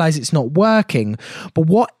realise it's not working, but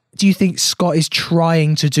what do you think Scott is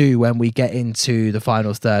trying to do when we get into the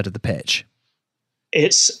final third of the pitch?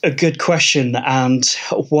 It's a good question, and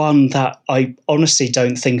one that I honestly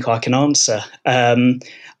don't think I can answer.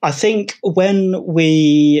 I think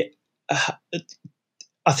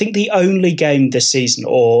I think the only game this season,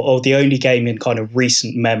 or the only game in kind of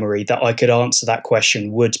recent memory that I could answer that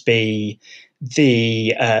question, would be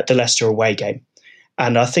the Leicester away game.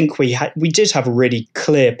 And I think we did have a really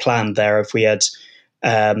clear plan there. If we had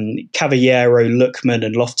Cavallero, Lookman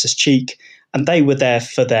and Loftus-Cheek, and they were there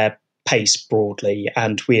for their pace broadly,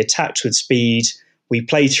 and we attacked with speed, we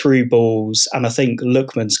played through balls, and I think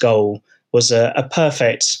Lookman's goal was a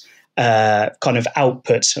perfect kind of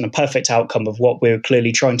output and a perfect outcome of what we were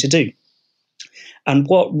clearly trying to do. And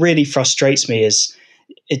what really frustrates me is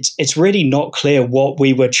it's really not clear what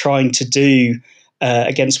we were trying to do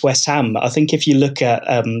against West Ham. I think if you look at,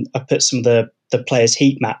 I put some of the players'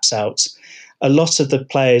 heat maps out, a lot of the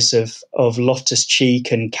players of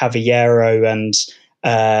Loftus-Cheek and Cavallero and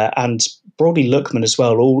broadly Lookman as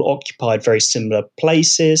well, all occupied very similar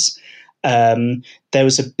places. There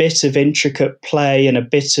was a bit of intricate play and a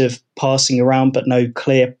bit of passing around, but no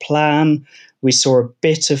clear plan. We saw a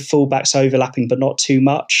bit of fullbacks overlapping, but not too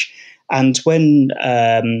much. And when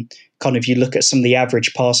kind of you look at some of the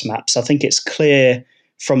average pass maps, I think it's clear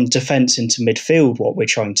from defence into midfield what we're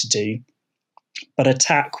trying to do. But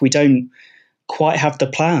attack, we don't quite have the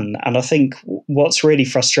plan. And I think what's really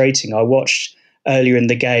frustrating, I watched earlier in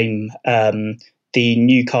the game, earlier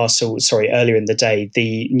in the day,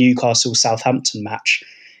 the Newcastle-Southampton match.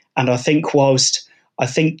 And I think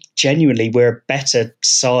genuinely we're a better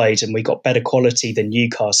side and we got better quality than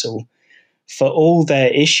Newcastle. For all their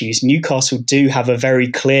issues, Newcastle do have a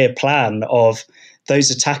very clear plan of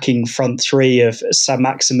those attacking front three of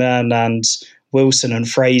Saint-Maximin and Wilson and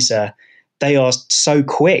Fraser. They are so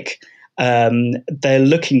quick. They're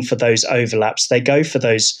looking for those overlaps. They go for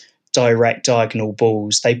those direct diagonal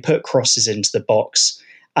balls. They put crosses into the box.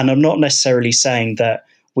 And I'm not necessarily saying that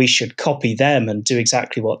we should copy them and do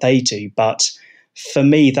exactly what they do. But for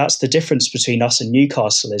me, that's the difference between us and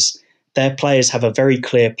Newcastle, is their players have a very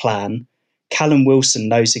clear plan. Callum Wilson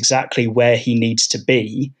knows exactly where he needs to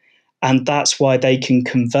be. And that's why they can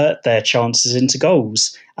convert their chances into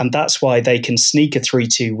goals. And that's why they can sneak a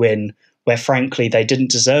 3-2 win where, frankly, they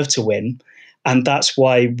didn't deserve to win. And that's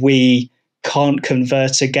why we can't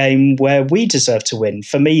convert a game where we deserve to win.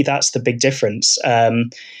 For me, that's the big difference. I'd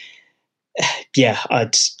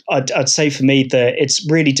say for me that it's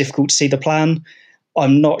really difficult to see the plan.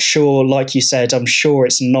 I'm not sure, like you said, I'm sure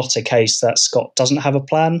it's not a case that Scott doesn't have a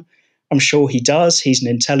plan. I'm sure he does. He's an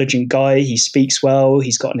intelligent guy. He speaks well.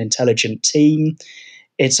 He's got an intelligent team.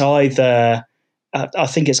 It's either, I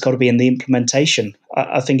think it's got to be in the implementation.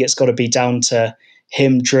 I think it's got to be down to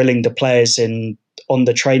him drilling the players on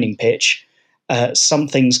the training pitch.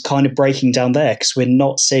 Something's kind of breaking down there, because we're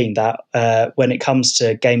not seeing that when it comes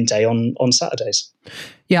to game day on Saturdays.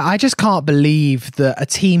 Yeah, I just can't believe that a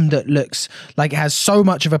team that looks like it has so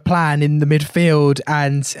much of a plan in the midfield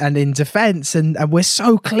and in defence, and we're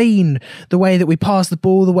so clean the way that we pass the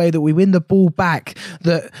ball, the way that we win the ball back,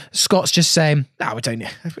 that Scott's just saying, no, we don't need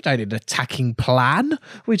an attacking plan.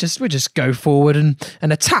 We just go forward and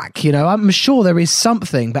attack. You know, I'm sure there is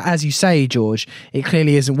something, but as you say, George, it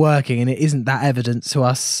clearly isn't working, and it isn't that evident to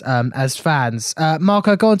us as fans.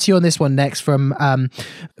 Marco, go on to you on this one next from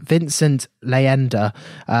Vincent Leander,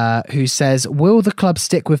 who says, will the club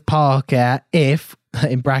stick with Parker if,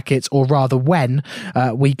 in brackets, or rather when,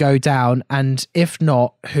 we go down? And if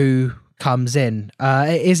not, who comes in?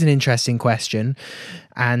 It is an interesting question,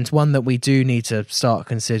 and one that we do need to start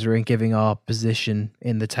considering given our position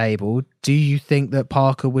in the table. Do you think that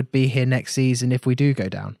Parker would be here next season if we do go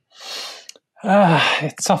down?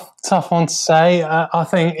 It's tough one to say. I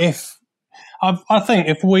think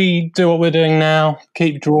if we do what we're doing now,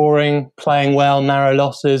 keep drawing, playing well, narrow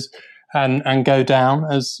losses, and go down,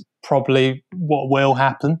 as probably what will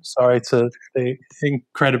happen. Sorry to be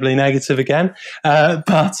incredibly negative again,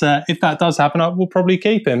 but if that does happen, we'll probably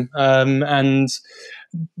keep him and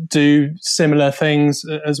do similar things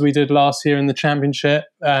as we did last year in the Championship.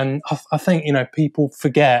 And I think, people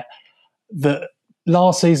forget that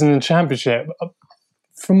last season in the Championship,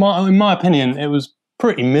 in my opinion, it was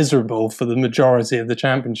pretty miserable for the majority of the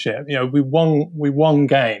Championship. We won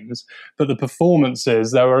games, but the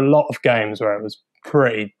performances, there were a lot of games where it was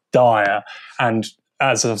pretty dire. And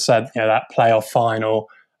as I've said, that playoff final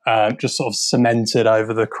just sort of cemented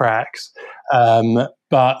over the cracks.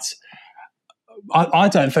 But I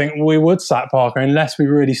don't think we would sack Parker unless we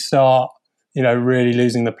really start really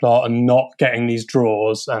losing the plot and not getting these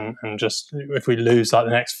draws, and just if we lose like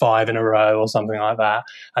the next 5 in a row or something like that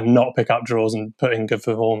and not pick up draws and put in good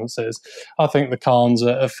performances. I think the Khans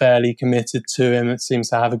are fairly committed to him. It seems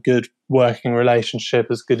to have a good working relationship,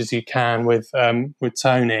 as good as you can with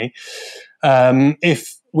Tony.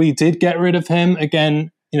 If we did get rid of him,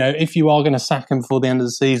 again, if you are going to sack him before the end of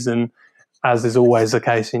the season, as is always the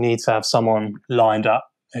case, you need to have someone lined up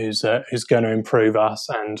who's going to improve us,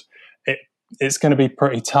 and it's going to be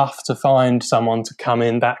pretty tough to find someone to come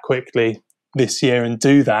in that quickly this year and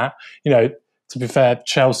do that. To be fair,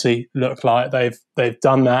 Chelsea look like they've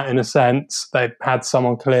done that in a sense. They've had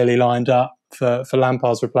someone clearly lined up for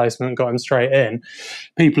Lampard's replacement and got him straight in.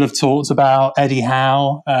 People have talked about Eddie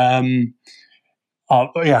Howe. I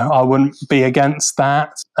wouldn't be against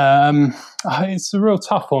that. It's a real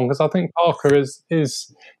tough one because I think Parker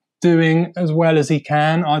is doing as well as he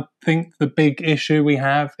can. I think the big issue we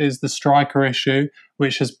have is the striker issue,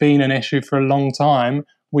 which has been an issue for a long time.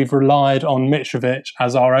 We've relied on Mitrovic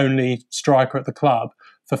as our only striker at the club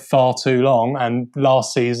for far too long. And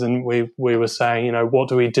last season we were saying, what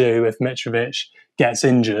do we do if Mitrovic gets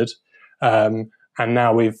injured? And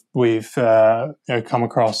now we've come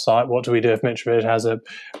across like, what do we do if Mitrovic has a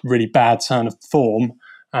really bad turn of form?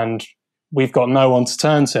 And we've got no one to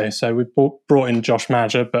turn to. So we brought in Josh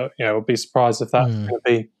Maja, but we'll be surprised if that's going to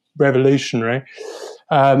be revolutionary.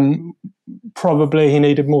 Probably he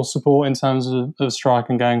needed more support in terms of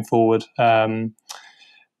striking going forward.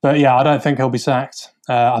 But yeah, I don't think he'll be sacked.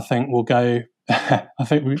 I think we'll go. I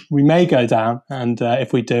think we may go down, and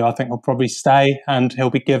if we do, I think we'll probably stay, and he'll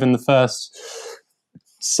be given the first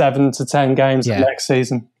 7 to 10 games of next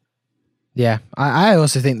season. Yeah, I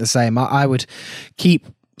also think the same. I would keep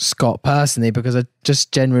Scott personally, because I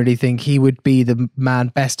just generally think he would be the man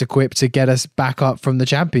best equipped to get us back up from the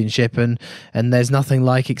Championship, and there's nothing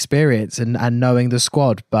like experience and knowing the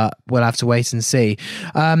squad, but we'll have to wait and see.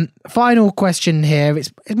 Final question here.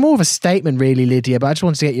 It's more of a statement really, Lydia, but I just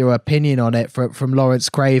wanted to get your opinion on it from Lawrence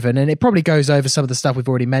Craven, and it probably goes over some of the stuff we've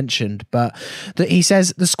already mentioned, but that he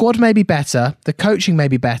says the squad may be better, the coaching may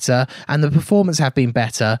be better, and the performance have been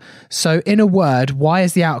better. So in a word, why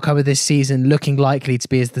is the outcome of this season looking likely to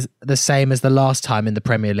be the same as the last time in the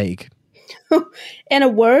Premier League? In a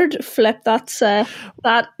word, Flip, that's that.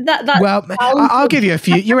 Well, I'll give you a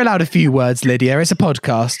few. You're allowed a few words, Lydia. It's a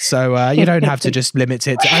podcast, so you don't have to just limit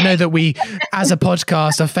it. I know that we, as a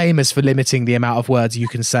podcast, are famous for limiting the amount of words you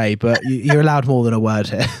can say, but you're allowed more than a word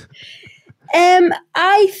here.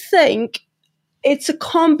 I think it's a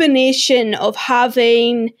combination of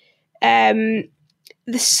having the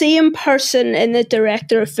same person in the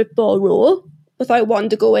director of football role, without wanting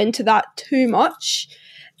to go into that too much,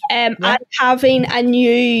 and having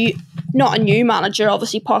not a new manager,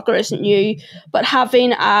 obviously Parker isn't new, but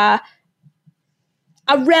having a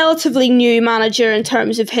relatively new manager in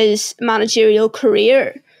terms of his managerial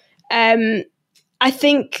career. I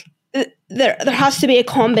think there has to be a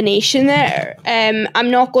combination there. I'm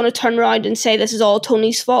not going to turn around and say this is all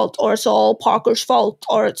Tony's fault, or it's all Parker's fault,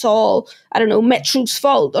 or it's all, Metro's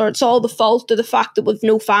fault, or it's all the fault of the fact that we've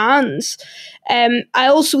no fans. I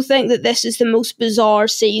also think that this is the most bizarre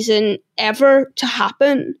season ever to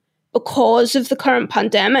happen because of the current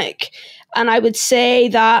pandemic. And I would say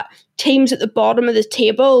that teams at the bottom of the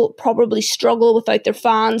table probably struggle without their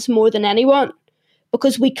fans more than anyone,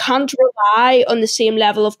 because we can't rely on the same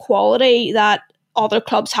level of quality that other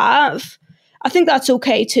clubs have. I think that's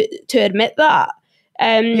okay to admit that.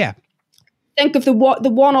 Think of the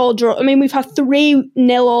 1-1 draw. I mean, we've had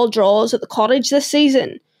 3-0 draws at the Cottage this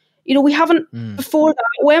season. You know, we haven't before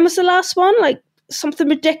that. When was the last one? Like something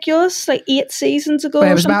ridiculous, like 8 seasons ago.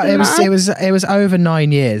 It was over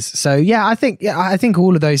 9 years. So yeah, I think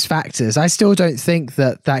all of those factors. I still don't think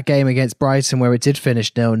that game against Brighton, where it did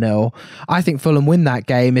finish 0-0, I think Fulham win that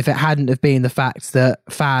game if it hadn't have been the fact that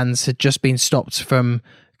fans had just been stopped from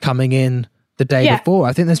coming in the day before.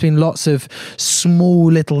 I think there's been lots of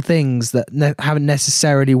small little things that haven't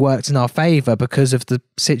necessarily worked in our favour because of the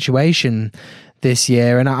situation this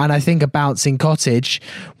year, and I think a bouncing Cottage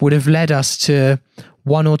would have led us to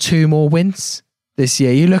 1 or 2 more wins this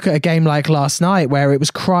year. You look at a game like last night where it was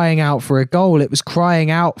crying out for a goal. It was crying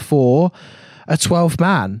out for a 12th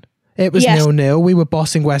man. It was 0-0. We were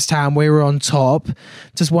bossing West Ham. We were on top.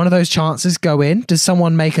 Does one of those chances go in? Does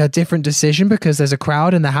someone make a different decision because there's a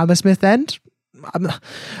crowd in the Hammersmith end?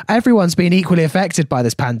 Everyone's been equally affected by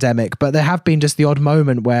this pandemic, but there have been just the odd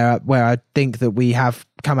moment where I think that we have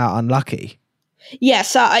come out unlucky.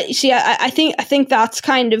 Yes, I think that's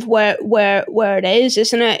kind of where it is,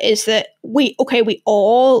 isn't it? Is that we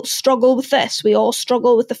all struggle with this. We all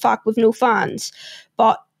struggle with the fact we've no fans.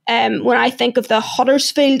 But when I think of the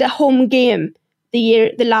Huddersfield at home game,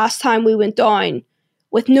 the last time we went down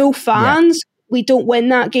with no fans, we don't win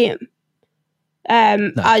that game.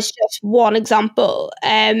 No. As just one example.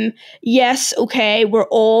 Yes, okay, we're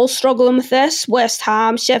all struggling with this. West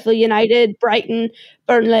Ham, Sheffield United, Brighton,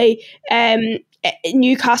 Burnley,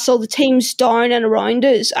 Newcastle, the teams down and around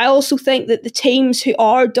us. I also think that the teams who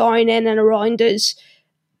are down in and around us,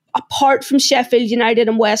 apart from Sheffield United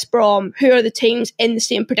and West Brom, who are the teams in the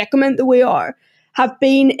same predicament that we are, have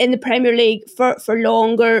been in the Premier League for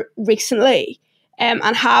longer recently, and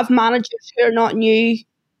have managers who are not new.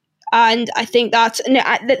 And I think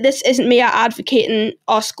this isn't me advocating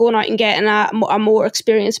us going out and getting a more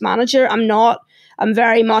experienced manager. I'm not. I'm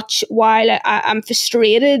very much, while I'm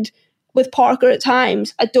frustrated with Parker at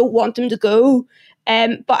times, I don't want him to go.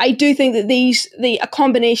 But I do think that a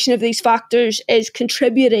combination of these factors is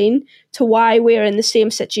contributing to why we're in the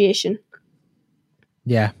same situation.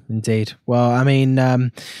 Yeah, indeed. Well, I mean, I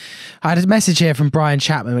had a message here from Brian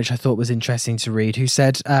Chapman, which I thought was interesting to read, who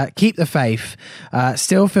said, keep the faith.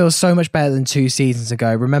 Still feels so much better than 2 seasons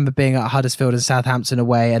ago. Remember being at Huddersfield and Southampton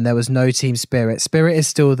away and there was no team spirit. Spirit is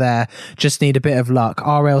still there. Just need a bit of luck.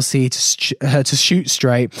 RLC to shoot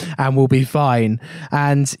straight and we'll be fine.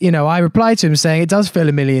 And, you know, I replied to him saying it does feel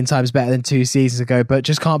a million times better than 2 seasons ago, but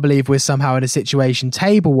just can't believe we're somehow in a situation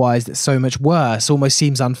table-wise that's so much worse. Almost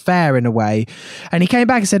seems unfair in a way. And he came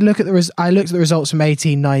back and said, I looked at the results from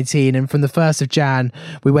 18-19, and from the 1st of Jan,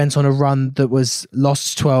 we went on a run that was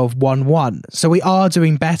lost 12, 1-1. So we are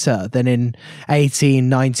doing better than in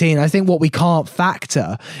 18-19. I think what we can't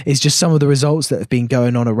factor is just some of the results that have been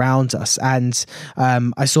going on around us. And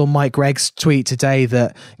I saw Mike Gregg's tweet today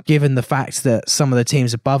that given the fact that some of the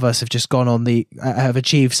teams above us have just gone on have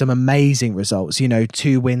achieved some amazing results, you know,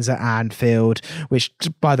 2 wins at Anfield, which,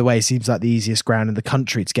 by the way, seems like the easiest ground in the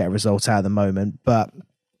country to get a result out at the moment. But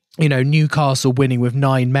you know, Newcastle winning with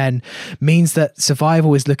 9 men means that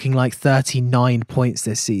survival is looking like 39 points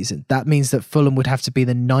this season. That means that Fulham would have to be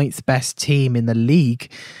the 9th best team in the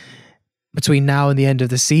league between now and the end of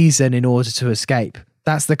the season in order to escape.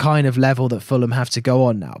 That's the kind of level that Fulham have to go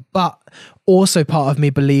on now. But also part of me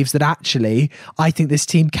believes that actually, I think this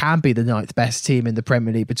team can be the 9th best team in the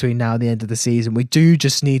Premier League between now and the end of the season. We do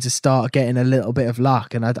just need to start getting a little bit of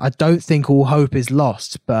luck. And I don't think all hope is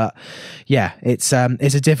lost. But yeah, it's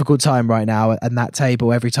a difficult time right now. And that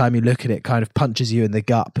table, every time you look at it, kind of punches you in the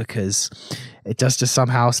gut because it does just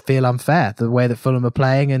somehow feel unfair, the way that Fulham are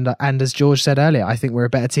playing. And as George said earlier, I think we're a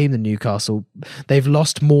better team than Newcastle. They've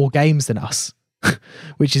lost more games than us.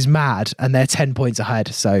 Which is mad, and they're 10 points ahead.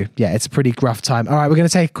 So yeah, it's a pretty gruff time. All right, we're going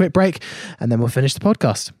to take a quick break and then we'll finish the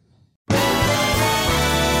podcast.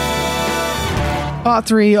 Part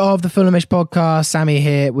 3 of the Fulhamish podcast. Sammy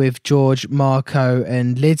here with George, Marco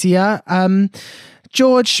and Lydia.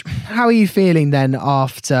 George, how are you feeling then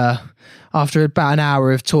after about an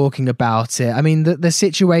hour of talking about it? I mean, the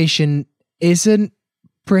situation isn't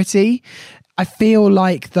pretty. I feel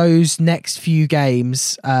like those next few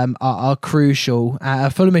games are crucial.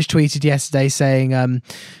 Fulhamish tweeted yesterday saying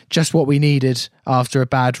just what we needed after a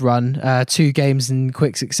bad run. 2 games in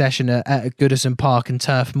quick succession at Goodison Park and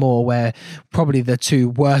Turf Moor, where probably the 2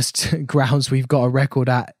 worst grounds we've got a record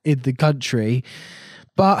at in the country.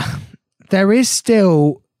 But there is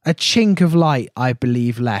still a chink of light, I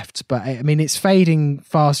believe, left. But I mean, it's fading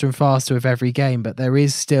faster and faster with every game, but there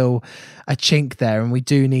is still a chink there, and we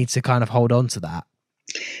do need to kind of hold on to that.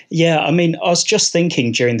 Yeah, I mean, I was just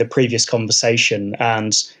thinking during the previous conversation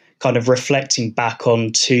and kind of reflecting back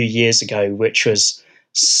on 2 years ago, which was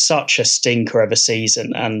such a stinker of a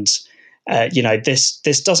season. And,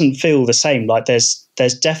 this doesn't feel the same. Like there's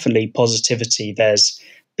definitely positivity. There's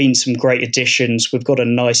been some great additions. We've got a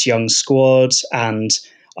nice young squad, and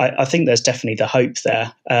I think there's definitely the hope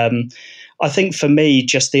there. I think for me,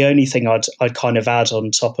 just the only thing I'd kind of add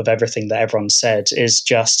on top of everything that everyone said is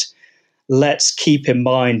just let's keep in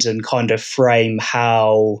mind and kind of frame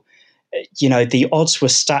how, the odds were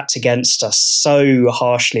stacked against us so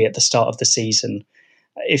harshly at the start of the season.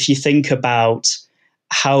 If you think about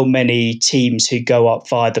how many teams who go up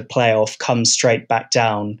via the playoff come straight back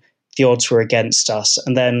down, the odds were against us.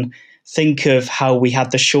 And then think of how we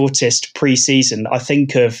had the shortest pre-season. I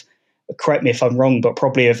think of, correct me if I'm wrong, but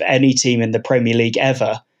probably of any team in the Premier League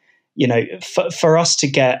ever. For us to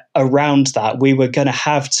get around that, we were going to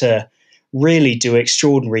have to really do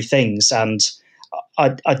extraordinary things. And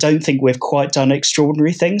I don't think we've quite done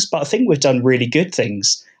extraordinary things, but I think we've done really good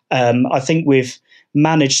things. I think we've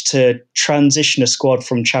managed to transition a squad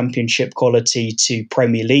from Championship quality to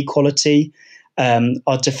Premier League quality.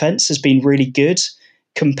 Our defence has been really good.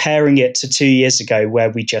 Comparing it to 2 years ago, where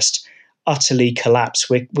we just utterly collapsed,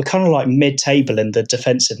 we're kind of like mid-table in the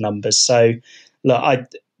defensive numbers. So, look,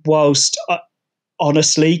 whilst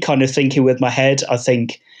honestly kind of thinking with my head, I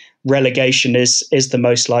think relegation is the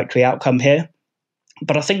most likely outcome here.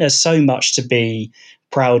 But I think there's so much to be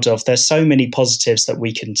proud of. There's so many positives that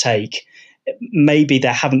we can take. Maybe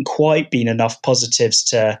there haven't quite been enough positives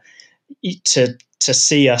to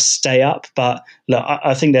see us stay up. But look,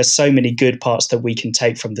 I think there's so many good parts that we can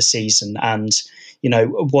take from the season. And,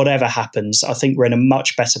 whatever happens, I think we're in a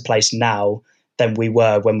much better place now than we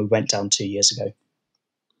were when we went down 2 years ago.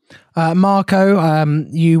 Marco,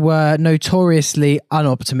 you were notoriously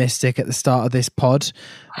unoptimistic at the start of this pod.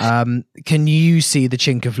 Can you see the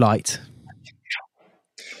chink of light?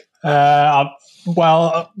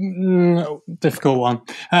 Difficult one.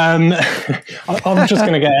 I'm just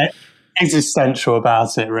going to get existential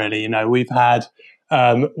about it, really. We've had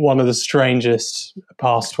one of the strangest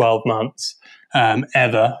past 12 months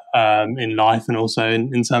ever in life, and also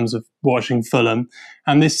in terms of watching Fulham.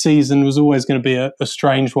 And this season was always going to be a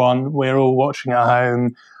strange one. We're all watching at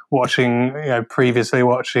home, previously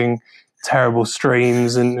watching terrible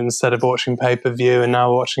streams and instead of watching pay-per-view, and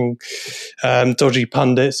now watching dodgy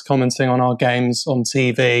pundits commenting on our games on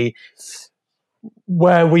TV.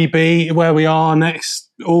 Where we are next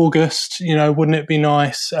August, wouldn't it be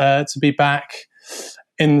nice to be back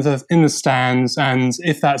in the stands? And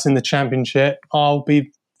if that's in the Championship, I'll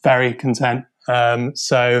be very content.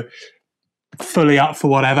 So fully up for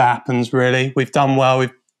whatever happens, really. We've done well.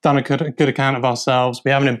 We've done a good account of ourselves.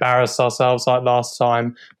 We haven't embarrassed ourselves like last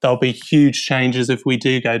time. There'll be huge changes if we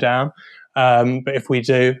do go down. But if we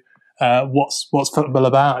do, what's football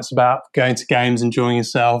about? It's about going to games, enjoying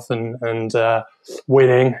yourself and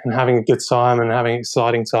winning and having a good time and having an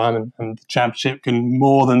exciting time. And the Championship can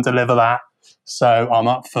more than deliver that. So I'm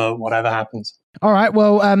up for whatever happens. All right.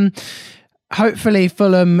 Well, hopefully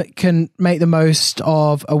Fulham can make the most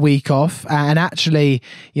of a week off. And actually,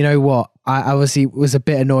 you know what? I obviously was a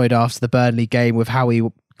bit annoyed after the Burnley game with how he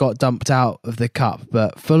got dumped out of the cup.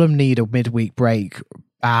 But Fulham need a midweek break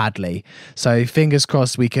badly. So fingers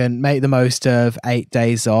crossed we can make the most of 8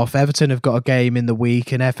 days off. Everton have got a game in the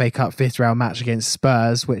week, an FA Cup 5th round match against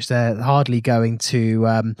Spurs, which they're hardly going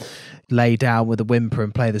to lay down with a whimper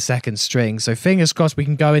and play the second string. So fingers crossed we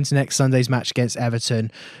can go into next Sunday's match against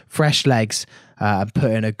Everton, fresh legs, and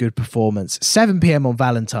put in a good performance. 7 p.m. on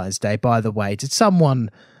Valentine's Day, by the way. Did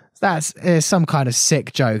someone... That's some kind of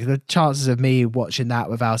sick joke. The chances of me watching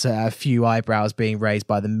that without a few eyebrows being raised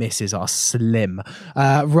by the missus are slim.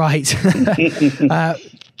 Right.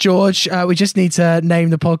 George, we just need to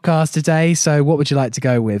name the podcast today. So what would you like to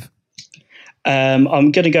go with?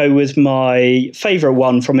 I'm going to go with my favourite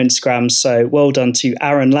one from Instagram. So well done to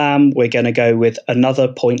Aaron Lamb. We're going to go with Another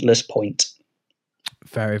Pointless Point.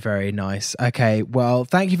 Very, very nice. Okay, well,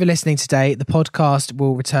 thank you for listening today. The podcast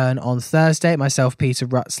will return on Thursday. Myself, Peter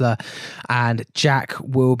Rutzler, and Jack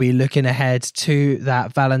will be looking ahead to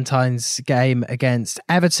that Valentine's game against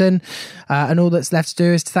Everton. And all that's left to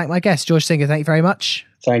do is to thank my guest, George Singer. Thank you very much.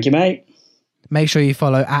 Thank you, mate. Make sure you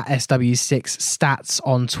follow at SW6Stats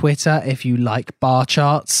on Twitter if you like bar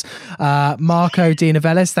charts. Marco Di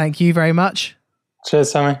Novellis, thank you very much.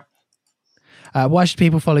 Cheers, Sammy. Why should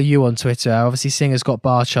people follow you on Twitter? Obviously, Singer's got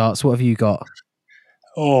bar charts. What have you got?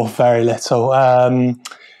 Oh, very little.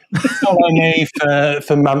 Follow me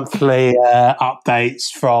for monthly updates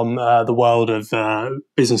from the world of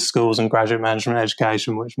business schools and graduate management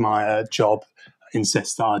education, which my job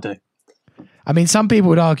insist that I do. I mean, some people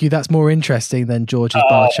would argue that's more interesting than George's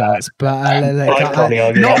bar charts, but I'd probably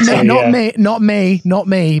argue not that me, too, not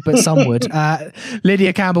me, but some would.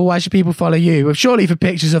 Lydia Campbell, why should people follow you? Well, surely for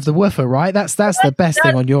pictures of the woofer, right? That's the best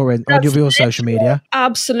thing on your social media.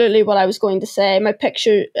 Absolutely, what I was going to say. My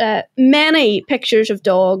picture, many pictures of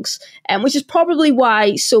dogs, which is probably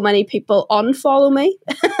why so many people unfollow me.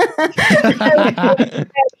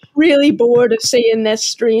 Really bored of seeing this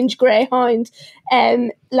strange greyhound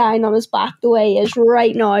lying on his back the way he is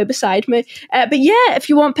right now beside me. But yeah, if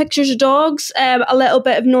you want pictures of dogs, a little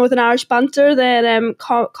bit of Northern Irish banter, then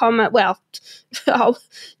comment. Well,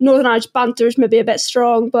 Northern Irish banter is maybe a bit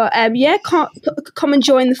strong, but yeah, come and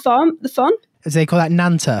join the fun. As they call that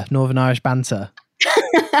Nanta, Northern Irish banter.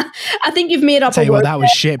 I think you've made up. Tell you what, that was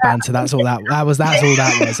shit banter. That's all that was actually.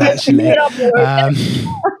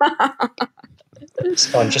 It's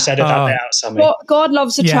fine. Just edit that bit out, Sammy. God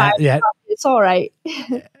loves a child. Yeah. It's all right.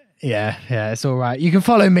 Yeah, it's all right. You can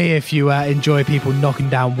follow me if you enjoy people knocking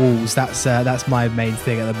down walls. That's my main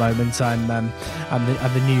thing at the moment. I'm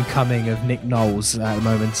the new coming of Nick Knowles at the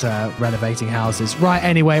moment, renovating houses. Right,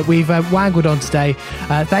 anyway, we've wangled on today.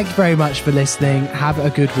 Thank you very much for listening. Have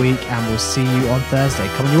a good week, and we'll see you on Thursday.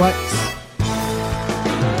 Come on, you whites.